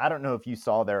 absolutely. And I don't know if you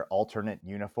saw their alternate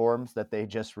uniforms that they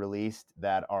just released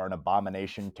that are an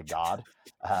abomination to God.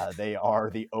 They are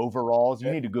the overalls.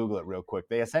 You need to Google it real quick.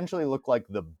 They essentially look like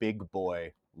the Big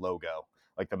Boy logo,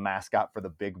 like the mascot for the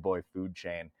Big Boy food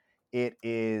chain. It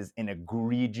is an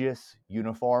egregious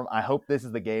uniform. I hope this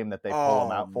is the game that they pull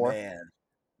them out for. Man.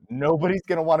 Nobody's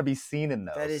going to want to be seen in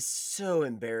those. That is so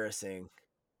embarrassing.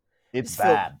 It's Just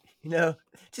bad.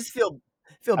 Just feel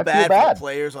I bad feel for bad. the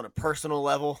players on a personal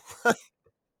level.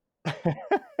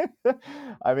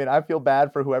 I mean, I feel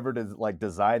bad for whoever does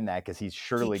design that, because he's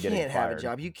surely You getting can't have a fired.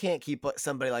 job. You can't keep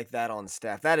somebody like that on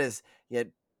staff. That is,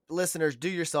 listeners, do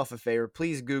yourself a favor.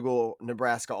 Please Google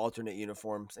Nebraska alternate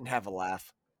uniforms and have a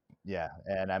laugh. Yeah,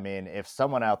 and I mean, if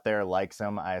someone out there likes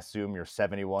him, I assume you're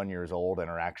 71 years old and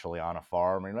are actually on a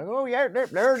farm, and you're like, oh yeah, there it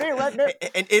is, right there.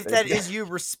 And if that is you,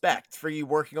 respect for you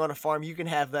working on a farm, you can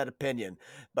have that opinion.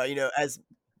 But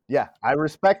yeah, I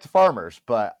respect farmers,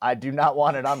 but I do not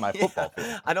want it on my football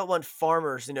field. I don't want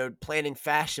farmers, planning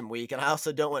fashion week, and I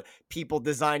also don't want people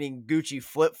designing Gucci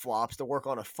flip flops to work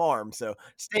on a farm. So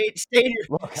stay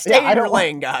in your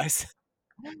lane, guys.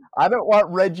 I don't want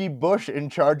Reggie Bush in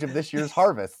charge of this year's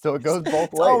harvest, so it goes both ways.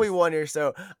 That's all we want here.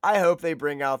 So I hope they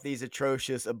bring out these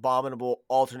atrocious, abominable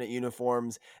alternate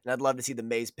uniforms, and I'd love to see the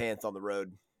maize pants on the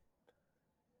road.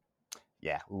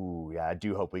 Yeah, I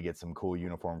do hope we get some cool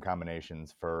uniform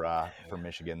combinations for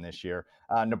Michigan this year.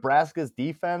 Nebraska's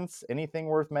defense, anything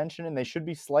worth mentioning? They should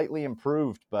be slightly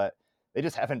improved, but they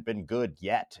just haven't been good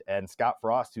yet. And Scott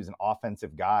Frost, who's an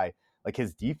offensive guy,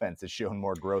 his defense has shown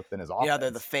more growth than his offense. Yeah,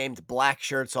 they're the famed black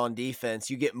shirts on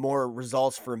defense. You get more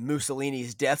results for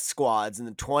Mussolini's death squads in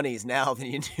the 20s now than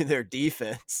you do their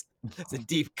defense. It's a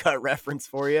deep cut reference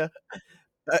for you.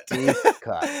 Deep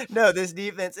cut. No, this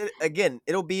defense,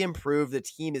 it'll be improved. The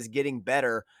team is getting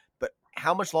better, but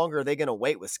how much longer are they going to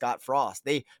wait with Scott Frost?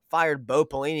 They fired Bo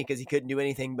Pelini because he couldn't do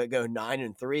anything but go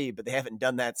 9-3, but they haven't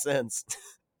done that since.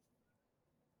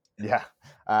 Yeah.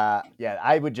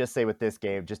 I would just say with this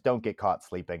game, just don't get caught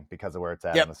sleeping because of where it's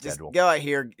at on the schedule. Just go out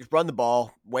here, run the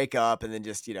ball, wake up, and then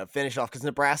just, finish off. Because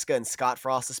Nebraska and Scott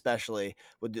Frost especially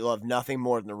would love nothing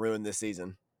more than to ruin this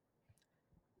season.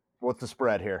 What's the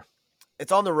spread here?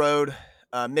 It's on the road.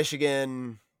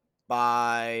 Michigan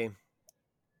by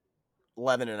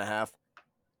 11.5.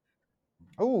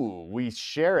 Oh, we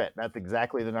share it. That's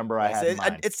exactly the number I had in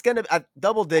mind. It's going to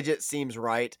double digit seems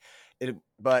right.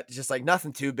 But just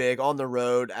nothing too big on the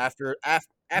road after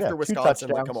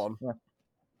Wisconsin. Come on.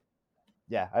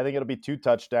 Yeah, I think it'll be 2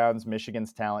 touchdowns.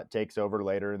 Michigan's talent takes over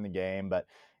later in the game. But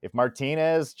if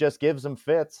Martinez just gives them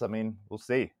fits, I mean, we'll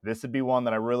see. This would be one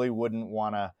that I really wouldn't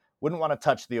want to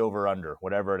touch the over-under,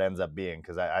 whatever it ends up being,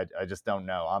 because I just don't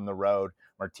know. On the road,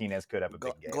 Martinez could have a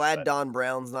big game. Glad Don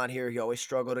Brown's not here. He always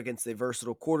struggled against a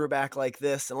versatile quarterback like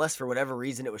this, unless for whatever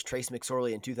reason it was Trace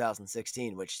McSorley in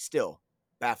 2016, which still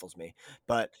baffles me.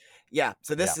 But yeah,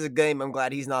 so this is a game I'm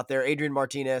glad he's not there. Adrian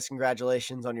Martinez,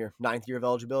 congratulations on your 9th year of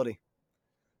eligibility.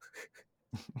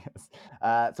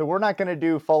 Yes. So we're not going to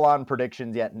do full-on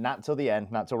predictions yet, not until the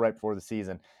end, not till right before the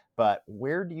season. But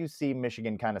where do you see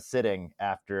Michigan kind of sitting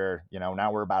after,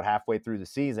 now we're about halfway through the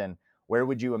season? Where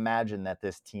would you imagine that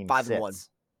this team 5-1.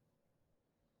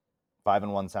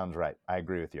 5-1 sounds right. I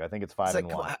agree with you. I think it's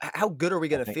 5-1. How good are we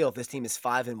going to feel if this team is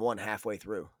 5-1 halfway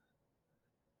through?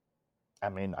 I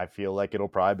mean, I feel like it'll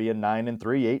probably be a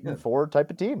 9-3, 8-4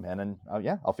 type of team. And then,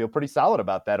 I'll feel pretty solid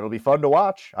about that. It'll be fun to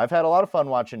watch. I've had a lot of fun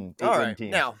watching 8-win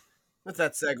teams. Now, what's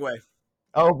that segue?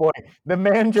 Oh, boy. The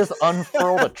man just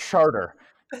unfurled a charter.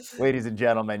 Ladies and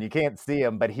gentlemen, you can't see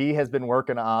him, but he has been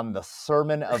working on the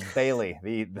Sermon of Bailey,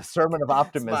 the Sermon of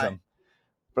Optimism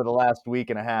for the last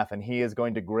week and a half. And he is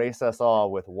going to grace us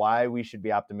all with why we should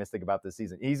be optimistic about this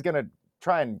season. He's going to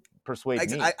try and persuade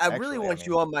me. I really want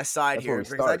you on my side here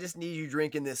because I just need you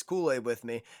drinking this Kool-Aid with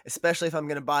me, especially if I'm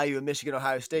going to buy you a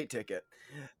Michigan-Ohio State ticket.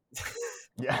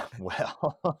 Yeah,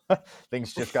 well,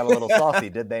 things just got a little saucy,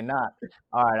 did they not?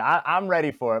 All right, I'm ready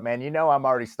for it, man. I'm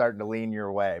already starting to lean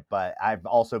your way, but I've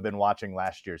also been watching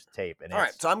last year's tape. And all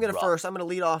right, so I'm going to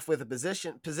lead off with a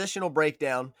positional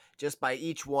breakdown just by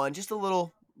each one, just a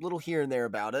little here and there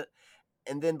about it.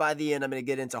 And then by the end, I'm going to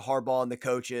get into Harbaugh and the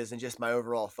coaches and just my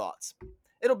overall thoughts.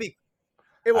 It won't be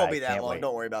that long. Wait.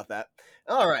 Don't worry about that.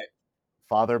 All right.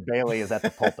 Father Bailey is at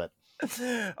the pulpit.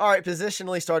 All right,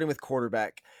 positionally, starting with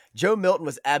quarterback. Joe Milton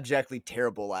was abjectly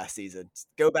terrible last season.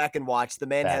 Go back and watch. The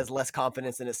man has less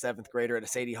confidence than a 7th grader at a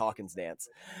Sadie Hawkins dance.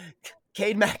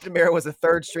 Cade McNamara was a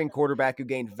 3rd-string quarterback who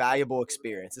gained valuable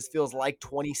experience. This feels like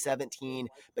 2017,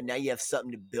 but now you have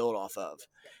something to build off of.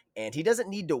 And he doesn't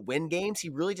need to win games. He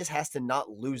really just has to not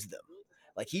lose them.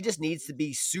 He just needs to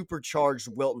be supercharged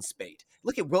Wilton Speight.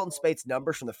 Look at Wilton Speight's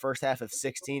numbers from the first half of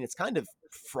 16. It's kind of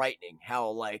frightening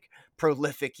how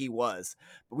prolific he was.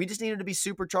 But we just needed to be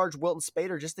supercharged Wilton Speight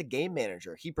or just a game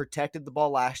manager. He protected the ball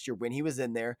last year when he was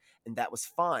in there, and that was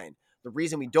fine. The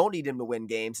reason we don't need him to win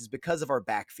games is because of our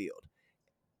backfield.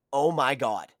 Oh my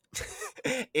God.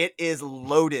 It is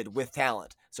loaded with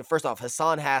talent. So first off,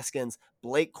 Hassan Haskins,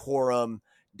 Blake Corum,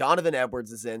 Donovan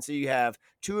Edwards is in. So you have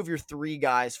two of your three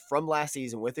guys from last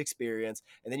season with experience.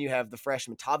 And then you have the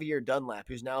freshman Tavier Dunlap,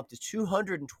 who's now up to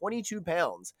 222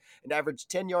 pounds and averaged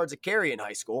 10 yards a carry in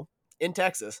high school in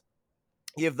Texas.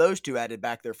 You have those two added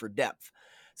back there for depth.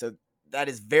 So that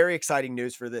is very exciting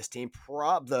news for this team.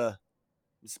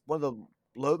 It's one of the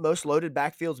most loaded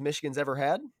backfields Michigan's ever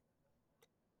had.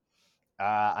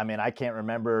 I mean, I can't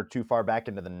remember too far back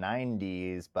into the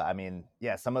 90s, but I mean,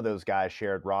 yeah, some of those guys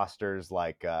shared rosters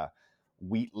like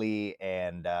Wheatley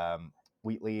and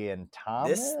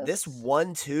Thomas. This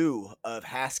 1-2 of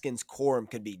Haskins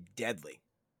Corum could be deadly.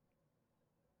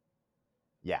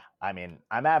 Yeah, I mean,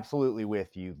 I'm absolutely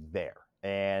with you there.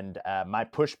 And my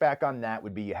pushback on that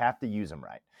would be you have to use them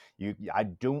right. I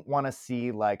don't want to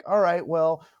see like, all right,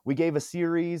 well, we gave a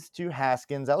series to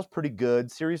Haskins. That was pretty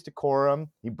good. Series to Corum.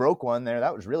 He broke one there.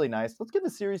 That was really nice. Let's give a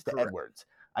series to Edwards.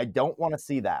 I don't want to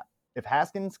see that. If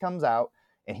Haskins comes out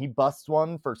and he busts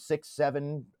one for 6,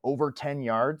 7, over 10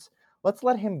 yards, let's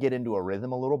let him get into a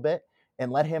rhythm a little bit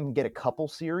and let him get a couple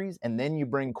series. And then you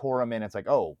bring Corum in. It's like,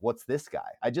 oh, what's this guy?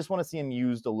 I just want to see him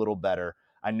used a little better.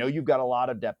 I know you've got a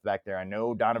lot of depth back there. I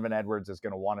know Donovan Edwards is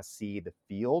going to want to see the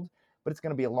field, but it's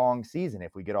going to be a long season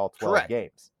if we get all 12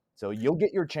 games. So you'll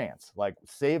get your chance. Like,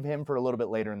 save him for a little bit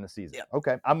later in the season. Yep.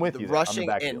 Okay, I'm with you. Rushing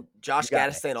and Josh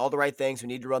Gaddis saying all the right things. We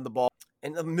need to run the ball.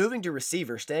 And moving to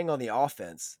receiver, staying on the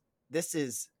offense, this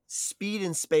is speed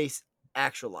and space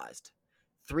actualized.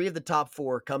 3 of the top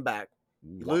 4 come back.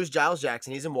 You lose Giles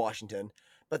Jackson. He's in Washington.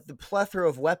 But the plethora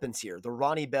of weapons here, the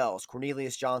Ronnie Bells,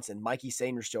 Cornelius Johnson, Mikey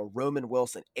Sainristil, Roman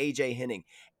Wilson, A.J. Henning,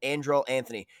 Andrell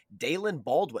Anthony, Dalen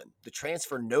Baldwin, the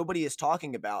transfer nobody is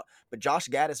talking about, but Josh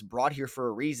Gaddis brought here for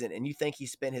a reason, and you think he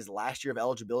spent his last year of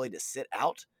eligibility to sit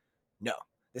out? No.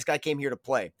 This guy came here to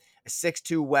play. A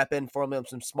 6'2 weapon, formerly from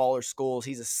some smaller schools.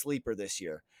 He's a sleeper this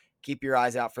year. Keep your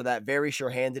eyes out for that. Very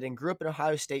sure-handed and grew up an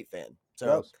Ohio State fan.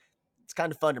 So it's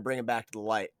kind of fun to bring him back to the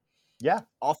light. Yeah.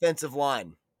 Offensive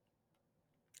line.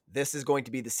 This is going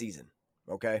to be the season,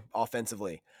 okay,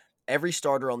 offensively. Every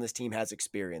starter on this team has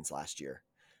experience last year.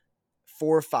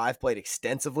 4 or 5 played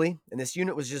extensively, and this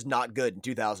unit was just not good in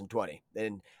 2020.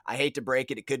 And I hate to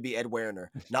break it, it could be Ed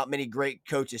Werner. Not many great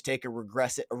coaches take a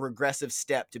regressive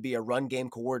step to be a run game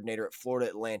coordinator at Florida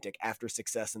Atlantic after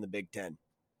success in the Big Ten.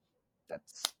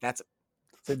 It's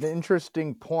an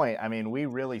interesting point. I mean, we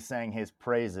really sang his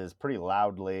praises pretty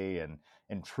loudly and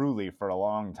truly for a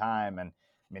long time, and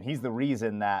I mean, he's the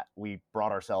reason that we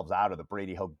brought ourselves out of the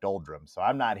Brady Hoke doldrums. So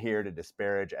I'm not here to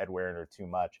disparage Ed Werner too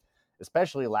much,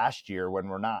 especially last year when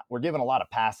we're given a lot of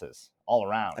passes all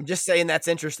around. I'm just saying that's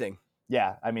interesting.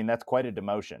 Yeah, I mean, that's quite a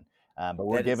demotion. But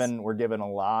we're given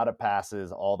a lot of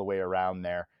passes all the way around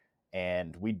there,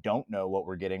 and we don't know what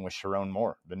we're getting with Sharon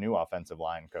Moore, the new offensive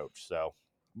line coach. So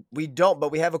we don't,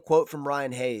 but we have a quote from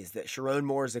Ryan Hayes that Sharon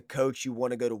Moore is a coach you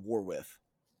want to go to war with.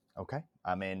 Okay.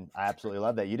 I mean, I absolutely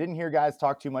love that. You didn't hear guys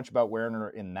talk too much about Werner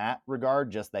in that regard,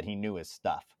 just that he knew his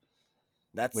stuff.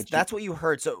 That's what you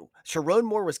heard. So Sharon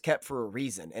Moore was kept for a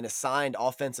reason and assigned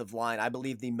offensive line, I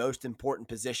believe the most important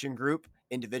position group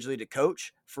individually to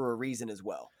coach for a reason as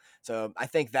well. So I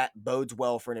think that bodes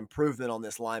well for an improvement on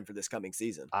this line for this coming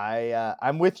season.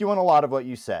 I'm with you on a lot of what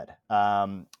you said.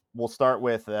 We'll start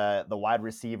with the wide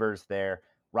receivers there.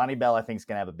 Ronnie Bell, I think, is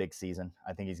going to have a big season.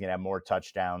 I think he's going to have more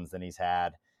touchdowns than he's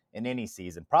had in any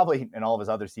season, probably in all of his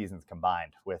other seasons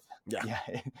combined, with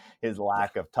his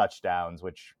lack of touchdowns,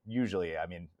 which usually, I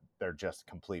mean, they're just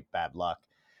complete bad luck.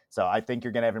 So I think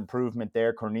you're going to have improvement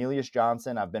there. Cornelius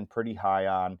Johnson, I've been pretty high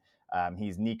on.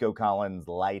 He's Nico Collins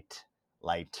light,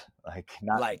 like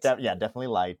not light. Definitely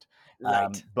light.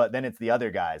 But then it's the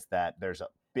other guys that there's a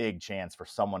big chance for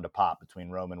someone to pop between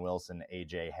Roman Wilson,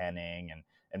 AJ Henning,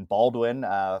 and Baldwin.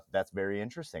 That's very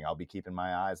interesting. I'll be keeping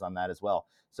my eyes on that as well.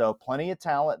 So plenty of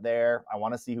talent there. I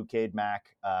want to see who Cade Mack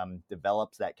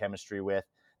develops that chemistry with.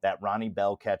 That Ronnie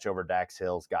Bell catch over Dax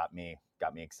Hills got me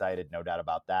excited, no doubt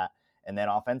about that. And then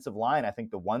offensive line, I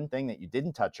think the one thing that you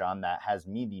didn't touch on that has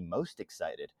me the most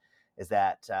excited is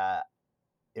that I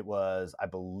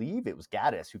believe it was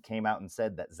Gaddis who came out and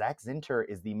said that Zach Zinter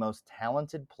is the most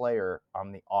talented player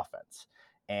on the offense.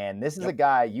 And this is a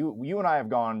guy, you and I have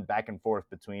gone back and forth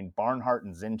between Barnhart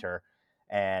and Zinter.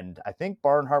 And I think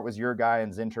Barnhart was your guy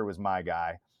and Zinter was my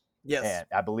guy. Yes. And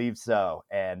I believe so.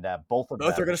 And both are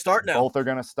going to start now. Both are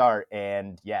going to start.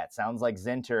 And yeah, it sounds like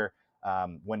Zinter,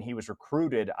 when he was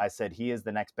recruited, I said he is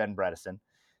the next Ben Bredesen.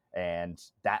 And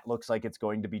that looks like it's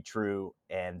going to be true.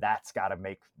 And that's got to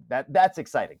make that's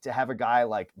exciting to have a guy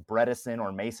like Bredesen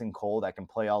or Mason Cole that can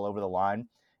play all over the line.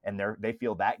 And they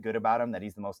feel that good about him, that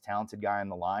he's the most talented guy on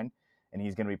the line. and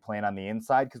he's going to be playing on the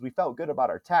inside because we felt good about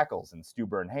our tackles and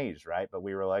Stuber and Hayes, right? But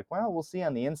we were like, well, we'll see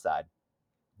on the inside.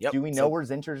 Yep. Do we know where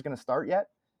Zinter is going to start yet?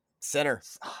 Center.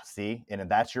 See, and if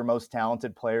that's your most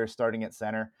talented player starting at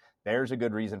center, there's a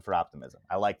good reason for optimism.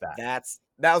 I like that.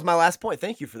 That was my last point.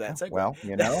 Thank you for that segue. Well,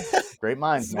 great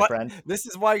minds, my friend. This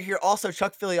is why you're here. Also,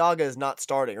 Chuck Filiaga is not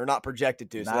starting or not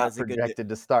projected to. So not projected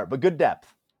to start, but good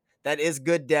depth. That is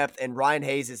good depth, and Ryan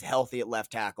Hayes is healthy at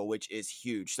left tackle, which is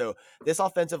huge. So this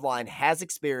offensive line has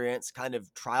experience, kind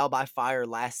of trial by fire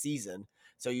last season.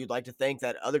 So you'd like to think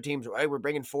that other teams, hey, we're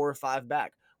bringing 4 or 5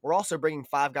 back. We're also bringing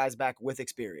 5 guys back with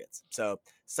experience. So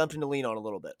something to lean on a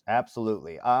little bit.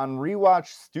 Absolutely. On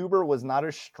rewatch, Stuber was not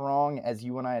as strong as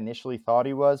you and I initially thought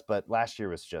he was, but last year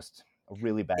was just a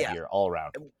really bad year all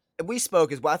around. And we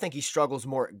spoke as well. I think he struggles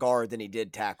more at guard than he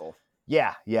did tackle.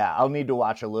 Yeah. I'll need to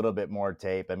watch a little bit more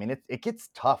tape. I mean, it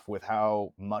gets tough with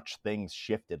how much things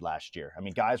shifted last year. I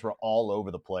mean, guys were all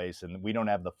over the place, and we don't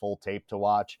have the full tape to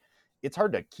watch. It's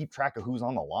hard to keep track of who's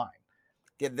on the line.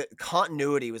 Yeah, the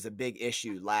continuity was a big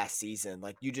issue last season.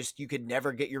 Like you could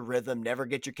never get your rhythm, never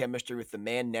get your chemistry with the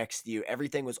man next to you.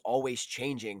 Everything was always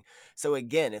changing. So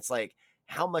again, it's like,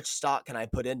 how much stock can I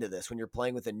put into this when you're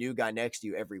playing with a new guy next to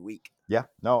you every week? Yeah,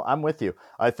 no, I'm with you.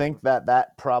 I think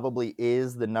that probably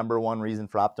is the number one reason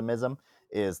for optimism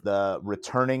is the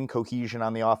returning cohesion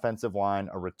on the offensive line,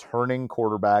 a returning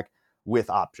quarterback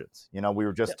with options. We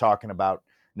were just talking about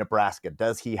Nebraska.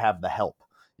 Does he have the help?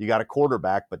 You got a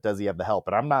quarterback, but does he have the help?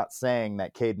 And I'm not saying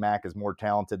that Cade Mack is more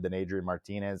talented than Adrian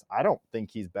Martinez. I don't think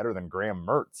he's better than Graham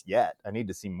Mertz yet. I need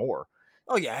to see more.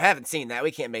 Oh, yeah, I haven't seen that. We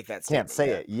can't make that statement. Can't say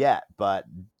it yet, but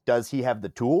does he have the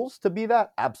tools to be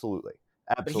that? Absolutely.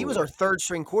 But he was our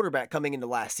third-string quarterback coming into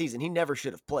last season. He never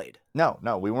should have played. No,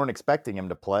 we weren't expecting him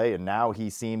to play, and now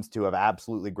he seems to have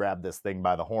absolutely grabbed this thing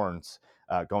by the horns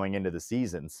going into the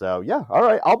season. So, yeah, all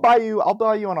right, I'll buy you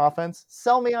on offense.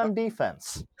 Sell me on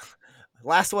defense.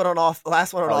 Last one on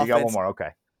offense. You got one more. Okay.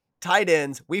 Tight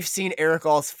ends. We've seen Eric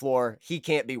All's floor. He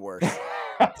can't be worse.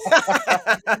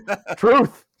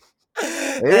 Truth.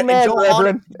 Amen,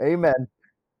 Reverend. Amen.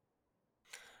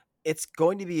 It's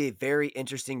going to be a very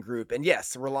interesting group. And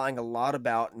yes, relying a lot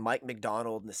about Mike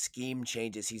McDonald and the scheme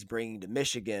changes he's bringing to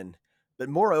Michigan. But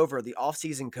moreover, the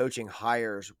offseason coaching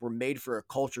hires were made for a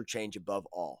culture change above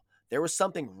all. There was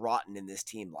something rotten in this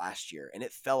team last year, and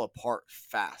it fell apart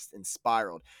fast and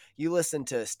spiraled. You listen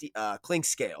to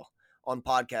Clinkscale on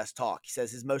Podcast Talk. He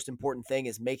says his most important thing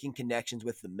is making connections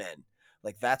with the men.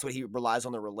 Like that's what he relies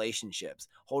on, the relationships,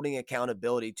 holding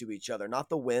accountability to each other, not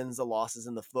the wins, the losses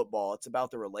in the football. It's about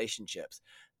the relationships.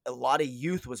 A lot of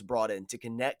youth was brought in to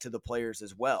connect to the players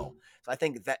as well. So I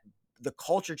think that the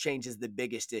culture change is the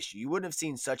biggest issue. You wouldn't have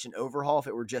seen such an overhaul if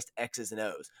it were just X's and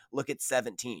O's. Look at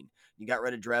 17. You got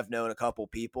rid of Drevno and a couple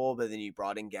people, but then you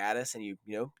brought in Gaddis and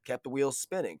you kept the wheels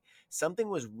spinning. Something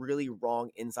was really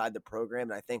wrong inside the program,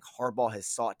 and I think Harbaugh has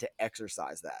sought to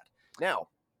exercise that. Now,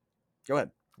 go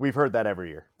ahead. We've heard that every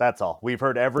year. That's all. We've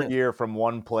heard every year from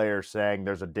one player saying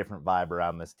there's a different vibe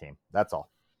around this team. That's all.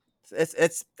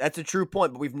 That's a true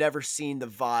point, but we've never seen the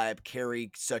vibe carry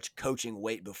such coaching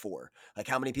weight before. Like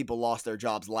how many people lost their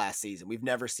jobs last season? We've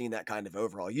never seen that kind of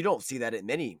overhaul. You don't see that in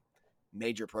many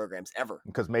major programs ever.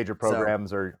 Because major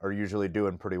programs are usually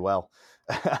doing pretty well.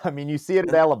 I mean, you see it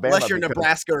in Alabama. Unless you're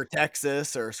Nebraska or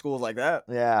Texas or schools like that.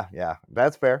 Yeah.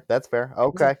 That's fair.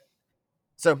 Okay.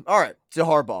 So, all right, to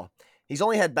Harbaugh. He's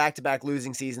only had back-to-back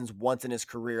losing seasons once in his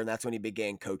career, and that's when he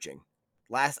began coaching.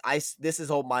 This is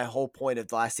my whole point of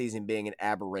last season being an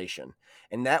aberration.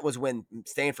 And that was when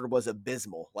Stanford was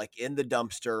abysmal, like in the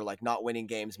dumpster, like not winning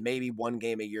games, maybe one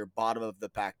game a year, bottom of the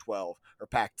Pac-12 or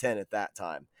Pac-10 at that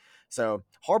time. So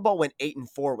Harbaugh went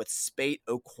 8-4 with Spate,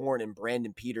 O'Korn, and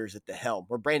Brandon Peters at the helm,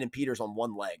 or Brandon Peters on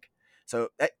one leg. So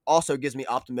that also gives me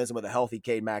optimism with a healthy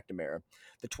Cade McNamara.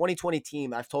 The 2020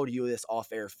 team, I've told you this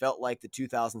off air, felt like the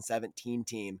 2017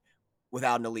 team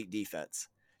without an elite defense.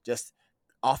 Just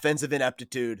offensive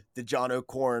ineptitude. The John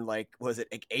O'Korn, was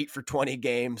it 8 for 20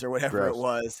 games or whatever it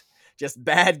was? Just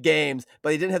bad games,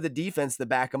 but he didn't have the defense to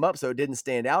back him up, so it didn't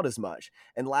stand out as much.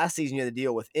 And last season, you had to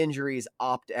deal with injuries,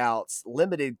 opt-outs,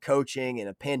 limited coaching, and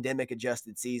a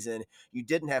pandemic-adjusted season. You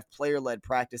didn't have player-led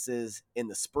practices in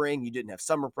the spring. You didn't have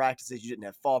summer practices. You didn't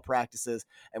have fall practices.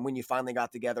 And when you finally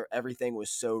got together, everything was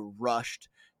so rushed.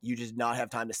 You did not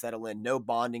have time to settle in. No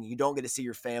bonding. You don't get to see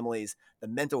your families. The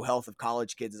mental health of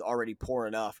college kids is already poor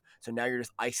enough. So now you're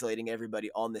just isolating everybody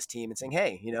on this team and saying,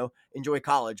 hey, enjoy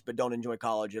college, but don't enjoy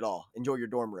college at all. Enjoy your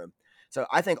dorm room. So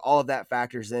I think all of that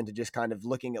factors into just kind of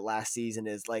looking at last season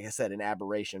is, like I said, an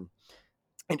aberration.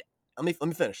 And let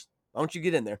me finish. Why don't you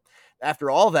get in there?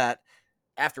 After all that,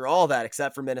 after all that,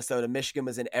 except for Minnesota, Michigan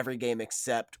was in every game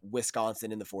except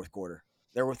Wisconsin in the fourth quarter.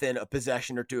 They're within a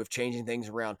possession or two of changing things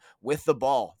around with the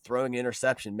ball, throwing an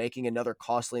interception, making another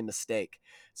costly mistake.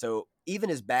 So even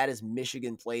as bad as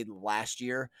Michigan played last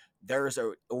year, there's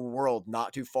a world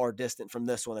not too far distant from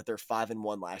this one that they're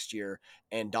 5-1 last year,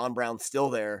 and Don Brown's still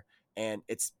there, and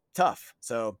it's tough.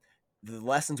 So the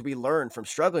lessons we learned from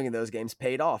struggling in those games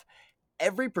paid off.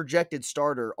 Every projected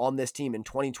starter on this team in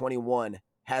 2021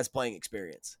 has playing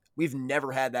experience. We've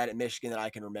never had that at Michigan that I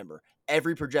can remember.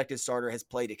 Every projected starter has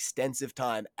played extensive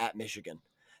time at Michigan.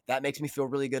 That makes me feel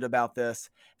really good about this.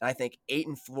 And I think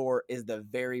 8-4 is the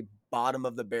very bottom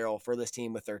of the barrel for this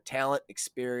team with their talent,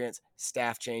 experience,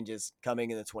 staff changes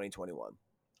coming into 2021.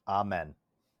 Amen.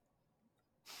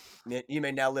 You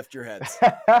may now lift your heads.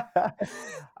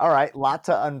 All right, lot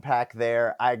to unpack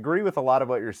there. I agree with a lot of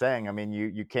what you're saying. I mean,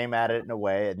 you came at it in a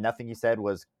way, and nothing you said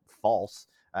was false.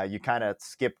 You kind of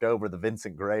skipped over the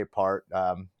Vincent Gray part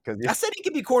because I said he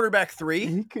could be quarterback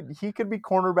 3. He could be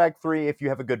cornerback 3 if you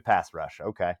have a good pass rush.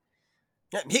 Okay.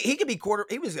 He could be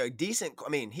he was a decent. I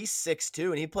mean, he's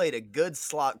 6'2", and he played a good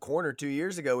slot corner 2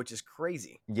 years ago, which is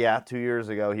crazy. Yeah, 2 years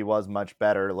ago he was much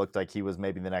better. It looked like he was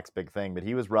maybe the next big thing, but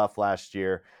he was rough last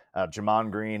year.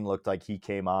 Jamon Green looked like he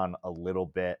came on a little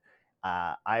bit.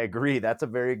 I agree. That's a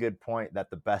very good point, that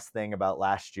the best thing about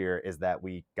last year is that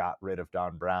we got rid of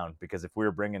Don Brown, because if we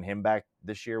were bringing him back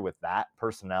this year with that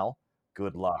personnel,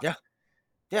 good luck. Yeah.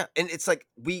 Yeah, and it's like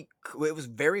it was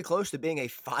very close to being a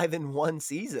 5-1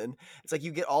 season. It's like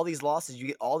you get all these losses, you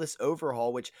get all this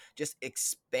overhaul, which just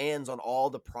expands on all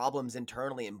the problems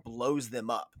internally and blows them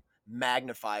up,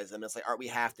 magnifies them. It's like, all right, we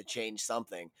have to change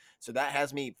something. So that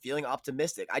has me feeling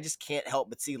optimistic. I just can't help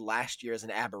but see last year as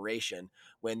an aberration.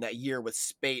 When that year with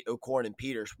Spate, O'Korn, and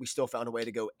Peters, we still found a way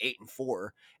to go 8-4.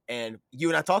 And you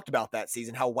and I talked about that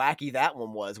season, how wacky that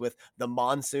one was with the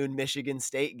monsoon Michigan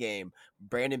State game,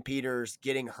 Brandon Peters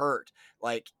getting hurt,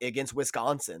 like against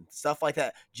Wisconsin, stuff like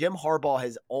that. Jim Harbaugh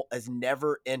has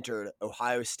never entered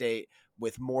Ohio State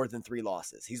with more than 3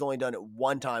 losses. He's only done it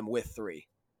one time with 3.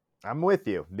 I'm with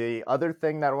you. The other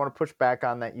thing that I want to push back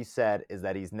on that you said is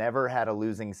that he's never had a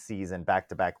losing season,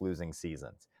 back-to-back losing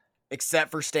seasons.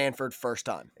 Except for Stanford first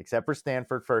time.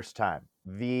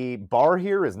 The bar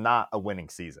here is not a winning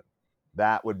season.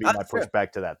 That would be my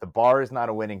pushback to that. The bar is not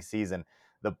a winning season.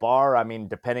 The bar, I mean,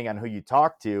 depending on who you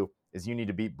talk to, is you need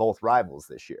to beat both rivals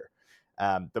this year.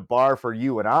 The bar for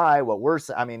you and I,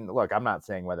 look, I'm not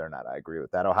saying whether or not I agree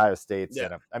with that. Ohio State's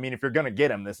if you're going to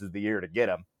get him, this is the year to get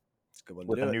him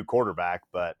with a new quarterback,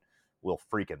 but we'll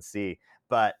freaking see.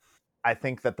 But I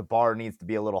think that the bar needs to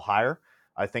be a little higher.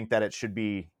 I think that it should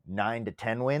be 9 to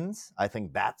 10 wins. I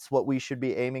think that's what we should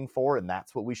be aiming for, and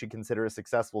that's what we should consider a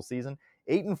successful season.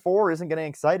 8-4 isn't going to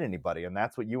excite anybody, and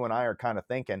that's what you and I are kind of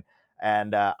thinking.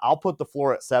 And I'll put the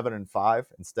floor at 7-5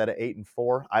 instead of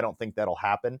 8-4. I don't think that'll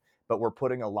happen, but we're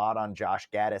putting a lot on Josh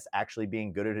Gattis actually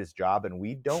being good at his job, and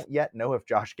we don't yet know if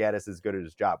Josh Gattis is good at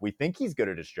his job. We think he's good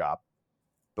at his job,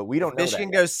 but we don't know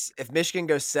that. If Michigan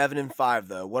goes 7-5,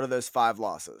 though, what are those 5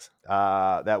 losses?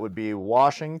 That would be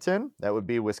Washington. That would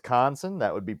be Wisconsin.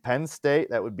 That would be Penn State.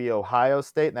 That would be Ohio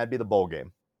State. And that'd be the bowl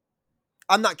game.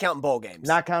 I'm not counting bowl games.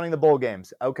 Not counting the bowl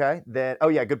games. Okay. Then,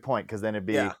 good point. Because then it'd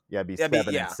be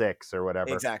 7-6 or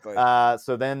whatever. Exactly.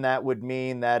 So then that would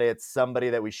mean that it's somebody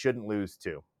that we shouldn't lose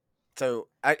to. So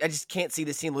I just can't see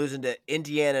this team losing to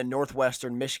Indiana,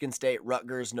 Northwestern, Michigan State,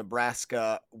 Rutgers,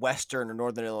 Nebraska, Western, or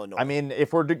Northern Illinois. I mean,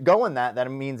 if we're going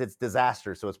that means it's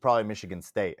disaster. So it's probably Michigan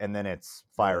State, and then it's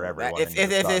fire everyone. If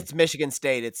it's Michigan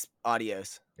State, it's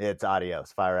adios. It's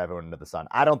adios. Fire everyone into the sun.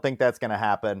 I don't think that's going to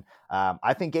happen.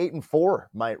 I think 8-4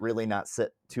 might really not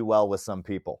sit too well with some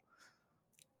people.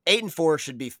 8-4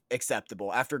 should be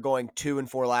acceptable after going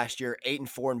 2-4 last year.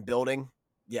 8-4 and building,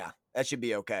 yeah, that should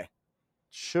be okay.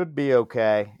 It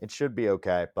should be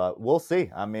okay, but we'll see.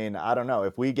 I mean, I don't know.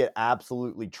 If we get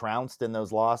absolutely trounced in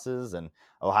those losses and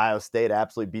Ohio State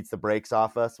absolutely beats the brakes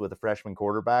off us with a freshman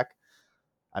quarterback,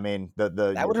 I mean,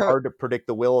 it's hard to predict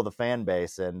the will of the fan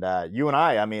base. And you and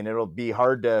I mean, it'll be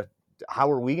hard to – how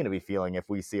are we going to be feeling if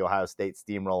we see Ohio State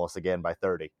steamroll us again by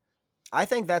 30? I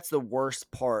think that's the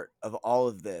worst part of all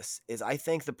of this is I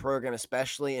think the program,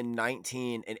 especially in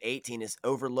 19 and 18, is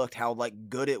overlooked how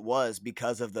good it was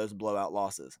because of those blowout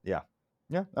losses. Yeah.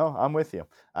 No, I'm with you.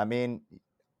 I mean,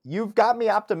 you've got me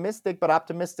optimistic, but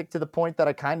optimistic to the point that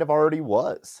I kind of already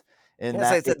was.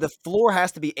 The floor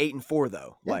has to be 8-4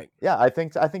 though. I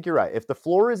think you're right. If the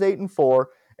floor is 8-4,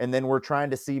 and then we're trying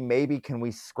to see maybe can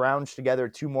we scrounge together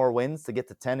 2 more wins to get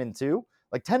to 10-2,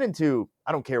 10-2,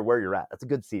 I don't care where you're at. That's a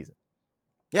good season.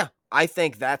 Yeah, I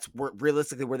think that's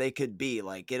realistically where they could be.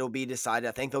 Like it'll be decided.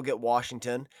 I think they'll get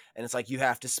Washington, and it's like you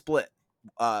have to split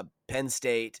Penn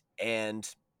State and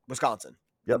Wisconsin,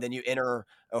 and Yep. then you enter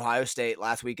Ohio State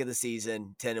last week of the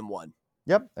season, 10-1.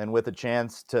 Yep. And with a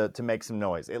chance to make some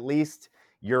noise. At least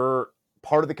you're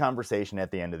part of the conversation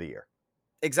at the end of the year.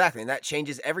 Exactly, and that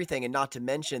changes everything. And not to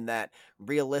mention that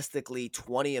realistically,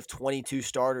 20 of 22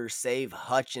 starters, save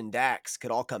Hutch and Dax,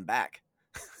 could all come back.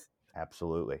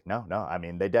 Absolutely. No. I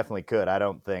mean, they definitely could. I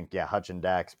don't think, Hutch and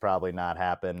Dax probably not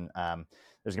happen.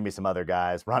 There's going to be some other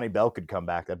guys. Ronnie Bell could come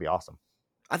back. That'd be awesome.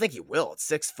 I think he will. It's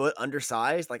 6 foot,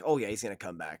 undersized. Like, oh yeah, he's going to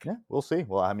come back. Yeah, we'll see.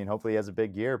 Well, I mean, hopefully he has a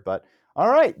big year. But all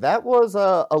right, that was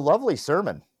a lovely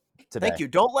sermon today. Thank you.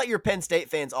 Don't let your Penn State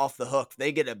fans off the hook.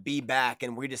 They get a B back,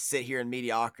 and we just sit here in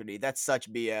mediocrity. That's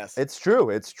such BS. It's true.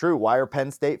 It's true. Why are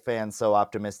Penn State fans so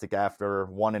optimistic after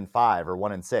 1-5 or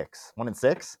 1-6?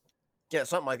 1-6? Yeah,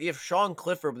 something like that. You have Sean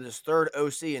Clifford with his third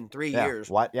OC in 3 years.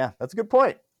 What? Yeah, that's a good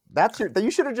point.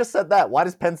 You should have just said that. Why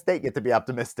does Penn State get to be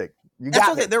optimistic? That's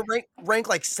what they're ranked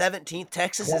like 17th.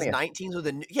 Texas 20th. Is 19th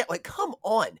with like come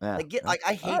on. Yeah.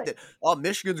 I hate that. Oh,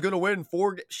 Michigan's gonna win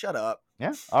 4. Shut up.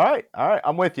 Yeah. All right.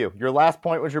 I'm with you. Your last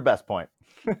point was your best point.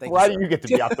 Why do you get to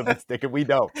be optimistic and we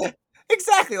don't?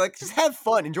 Exactly. Like, just have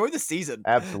fun. Enjoy the season.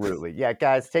 Absolutely. Yeah,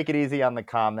 guys, take it easy on the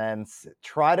comments.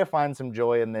 Try to find some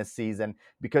joy in this season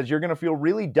because you're going to feel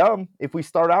really dumb if we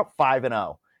start out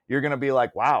 5-0. You're going to be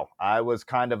like, wow, I was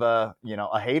kind of a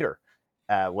hater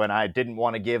when I didn't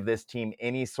want to give this team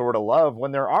any sort of love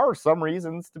when there are some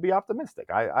reasons to be optimistic.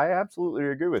 I absolutely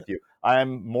agree with you.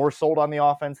 I'm more sold on the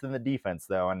offense than the defense,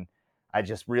 though. And I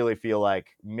just really feel like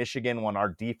Michigan, when our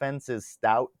defense is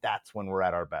stout, that's when we're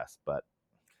at our best. But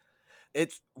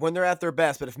it's when they're at their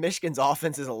best. But if Michigan's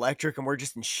offense is electric and we're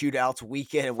just in shootouts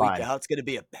week in and week out, it's going to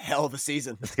be a hell of a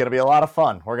season. It's going to be a lot of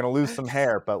fun. We're going to lose some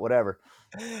hair, but whatever.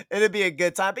 It'll be a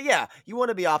good time. But yeah, you want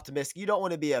to be optimistic. You don't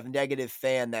want to be a negative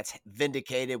fan that's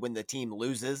vindicated when the team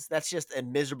loses. That's just a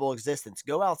miserable existence.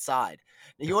 Go outside.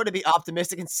 You want to be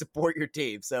optimistic and support your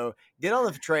team. So get on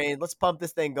the train. Let's pump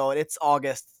this thing going. It's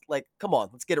August. Like, come on,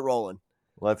 let's get it rolling.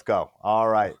 Let's go. All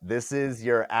right. This is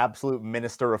your absolute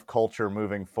minister of culture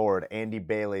moving forward, Andy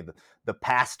Bailey, the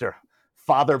pastor,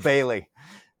 Father Bailey.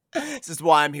 This is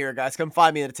why I'm here, guys. Come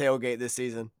find me at a tailgate this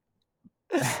season.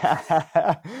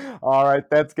 All right.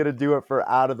 That's going to do it for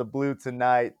Out of the Blue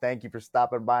tonight. Thank you for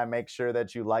stopping by. Make sure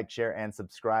that you like, share, and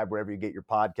subscribe wherever you get your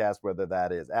podcast, whether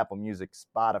that is Apple Music,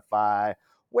 Spotify,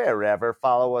 wherever.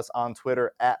 Follow us on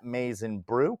Twitter at Maize and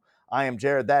Brew. I am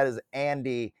Jared. That is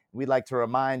Andy. We'd like to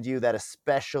remind you that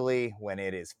especially when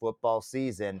it is football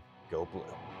season, go blue.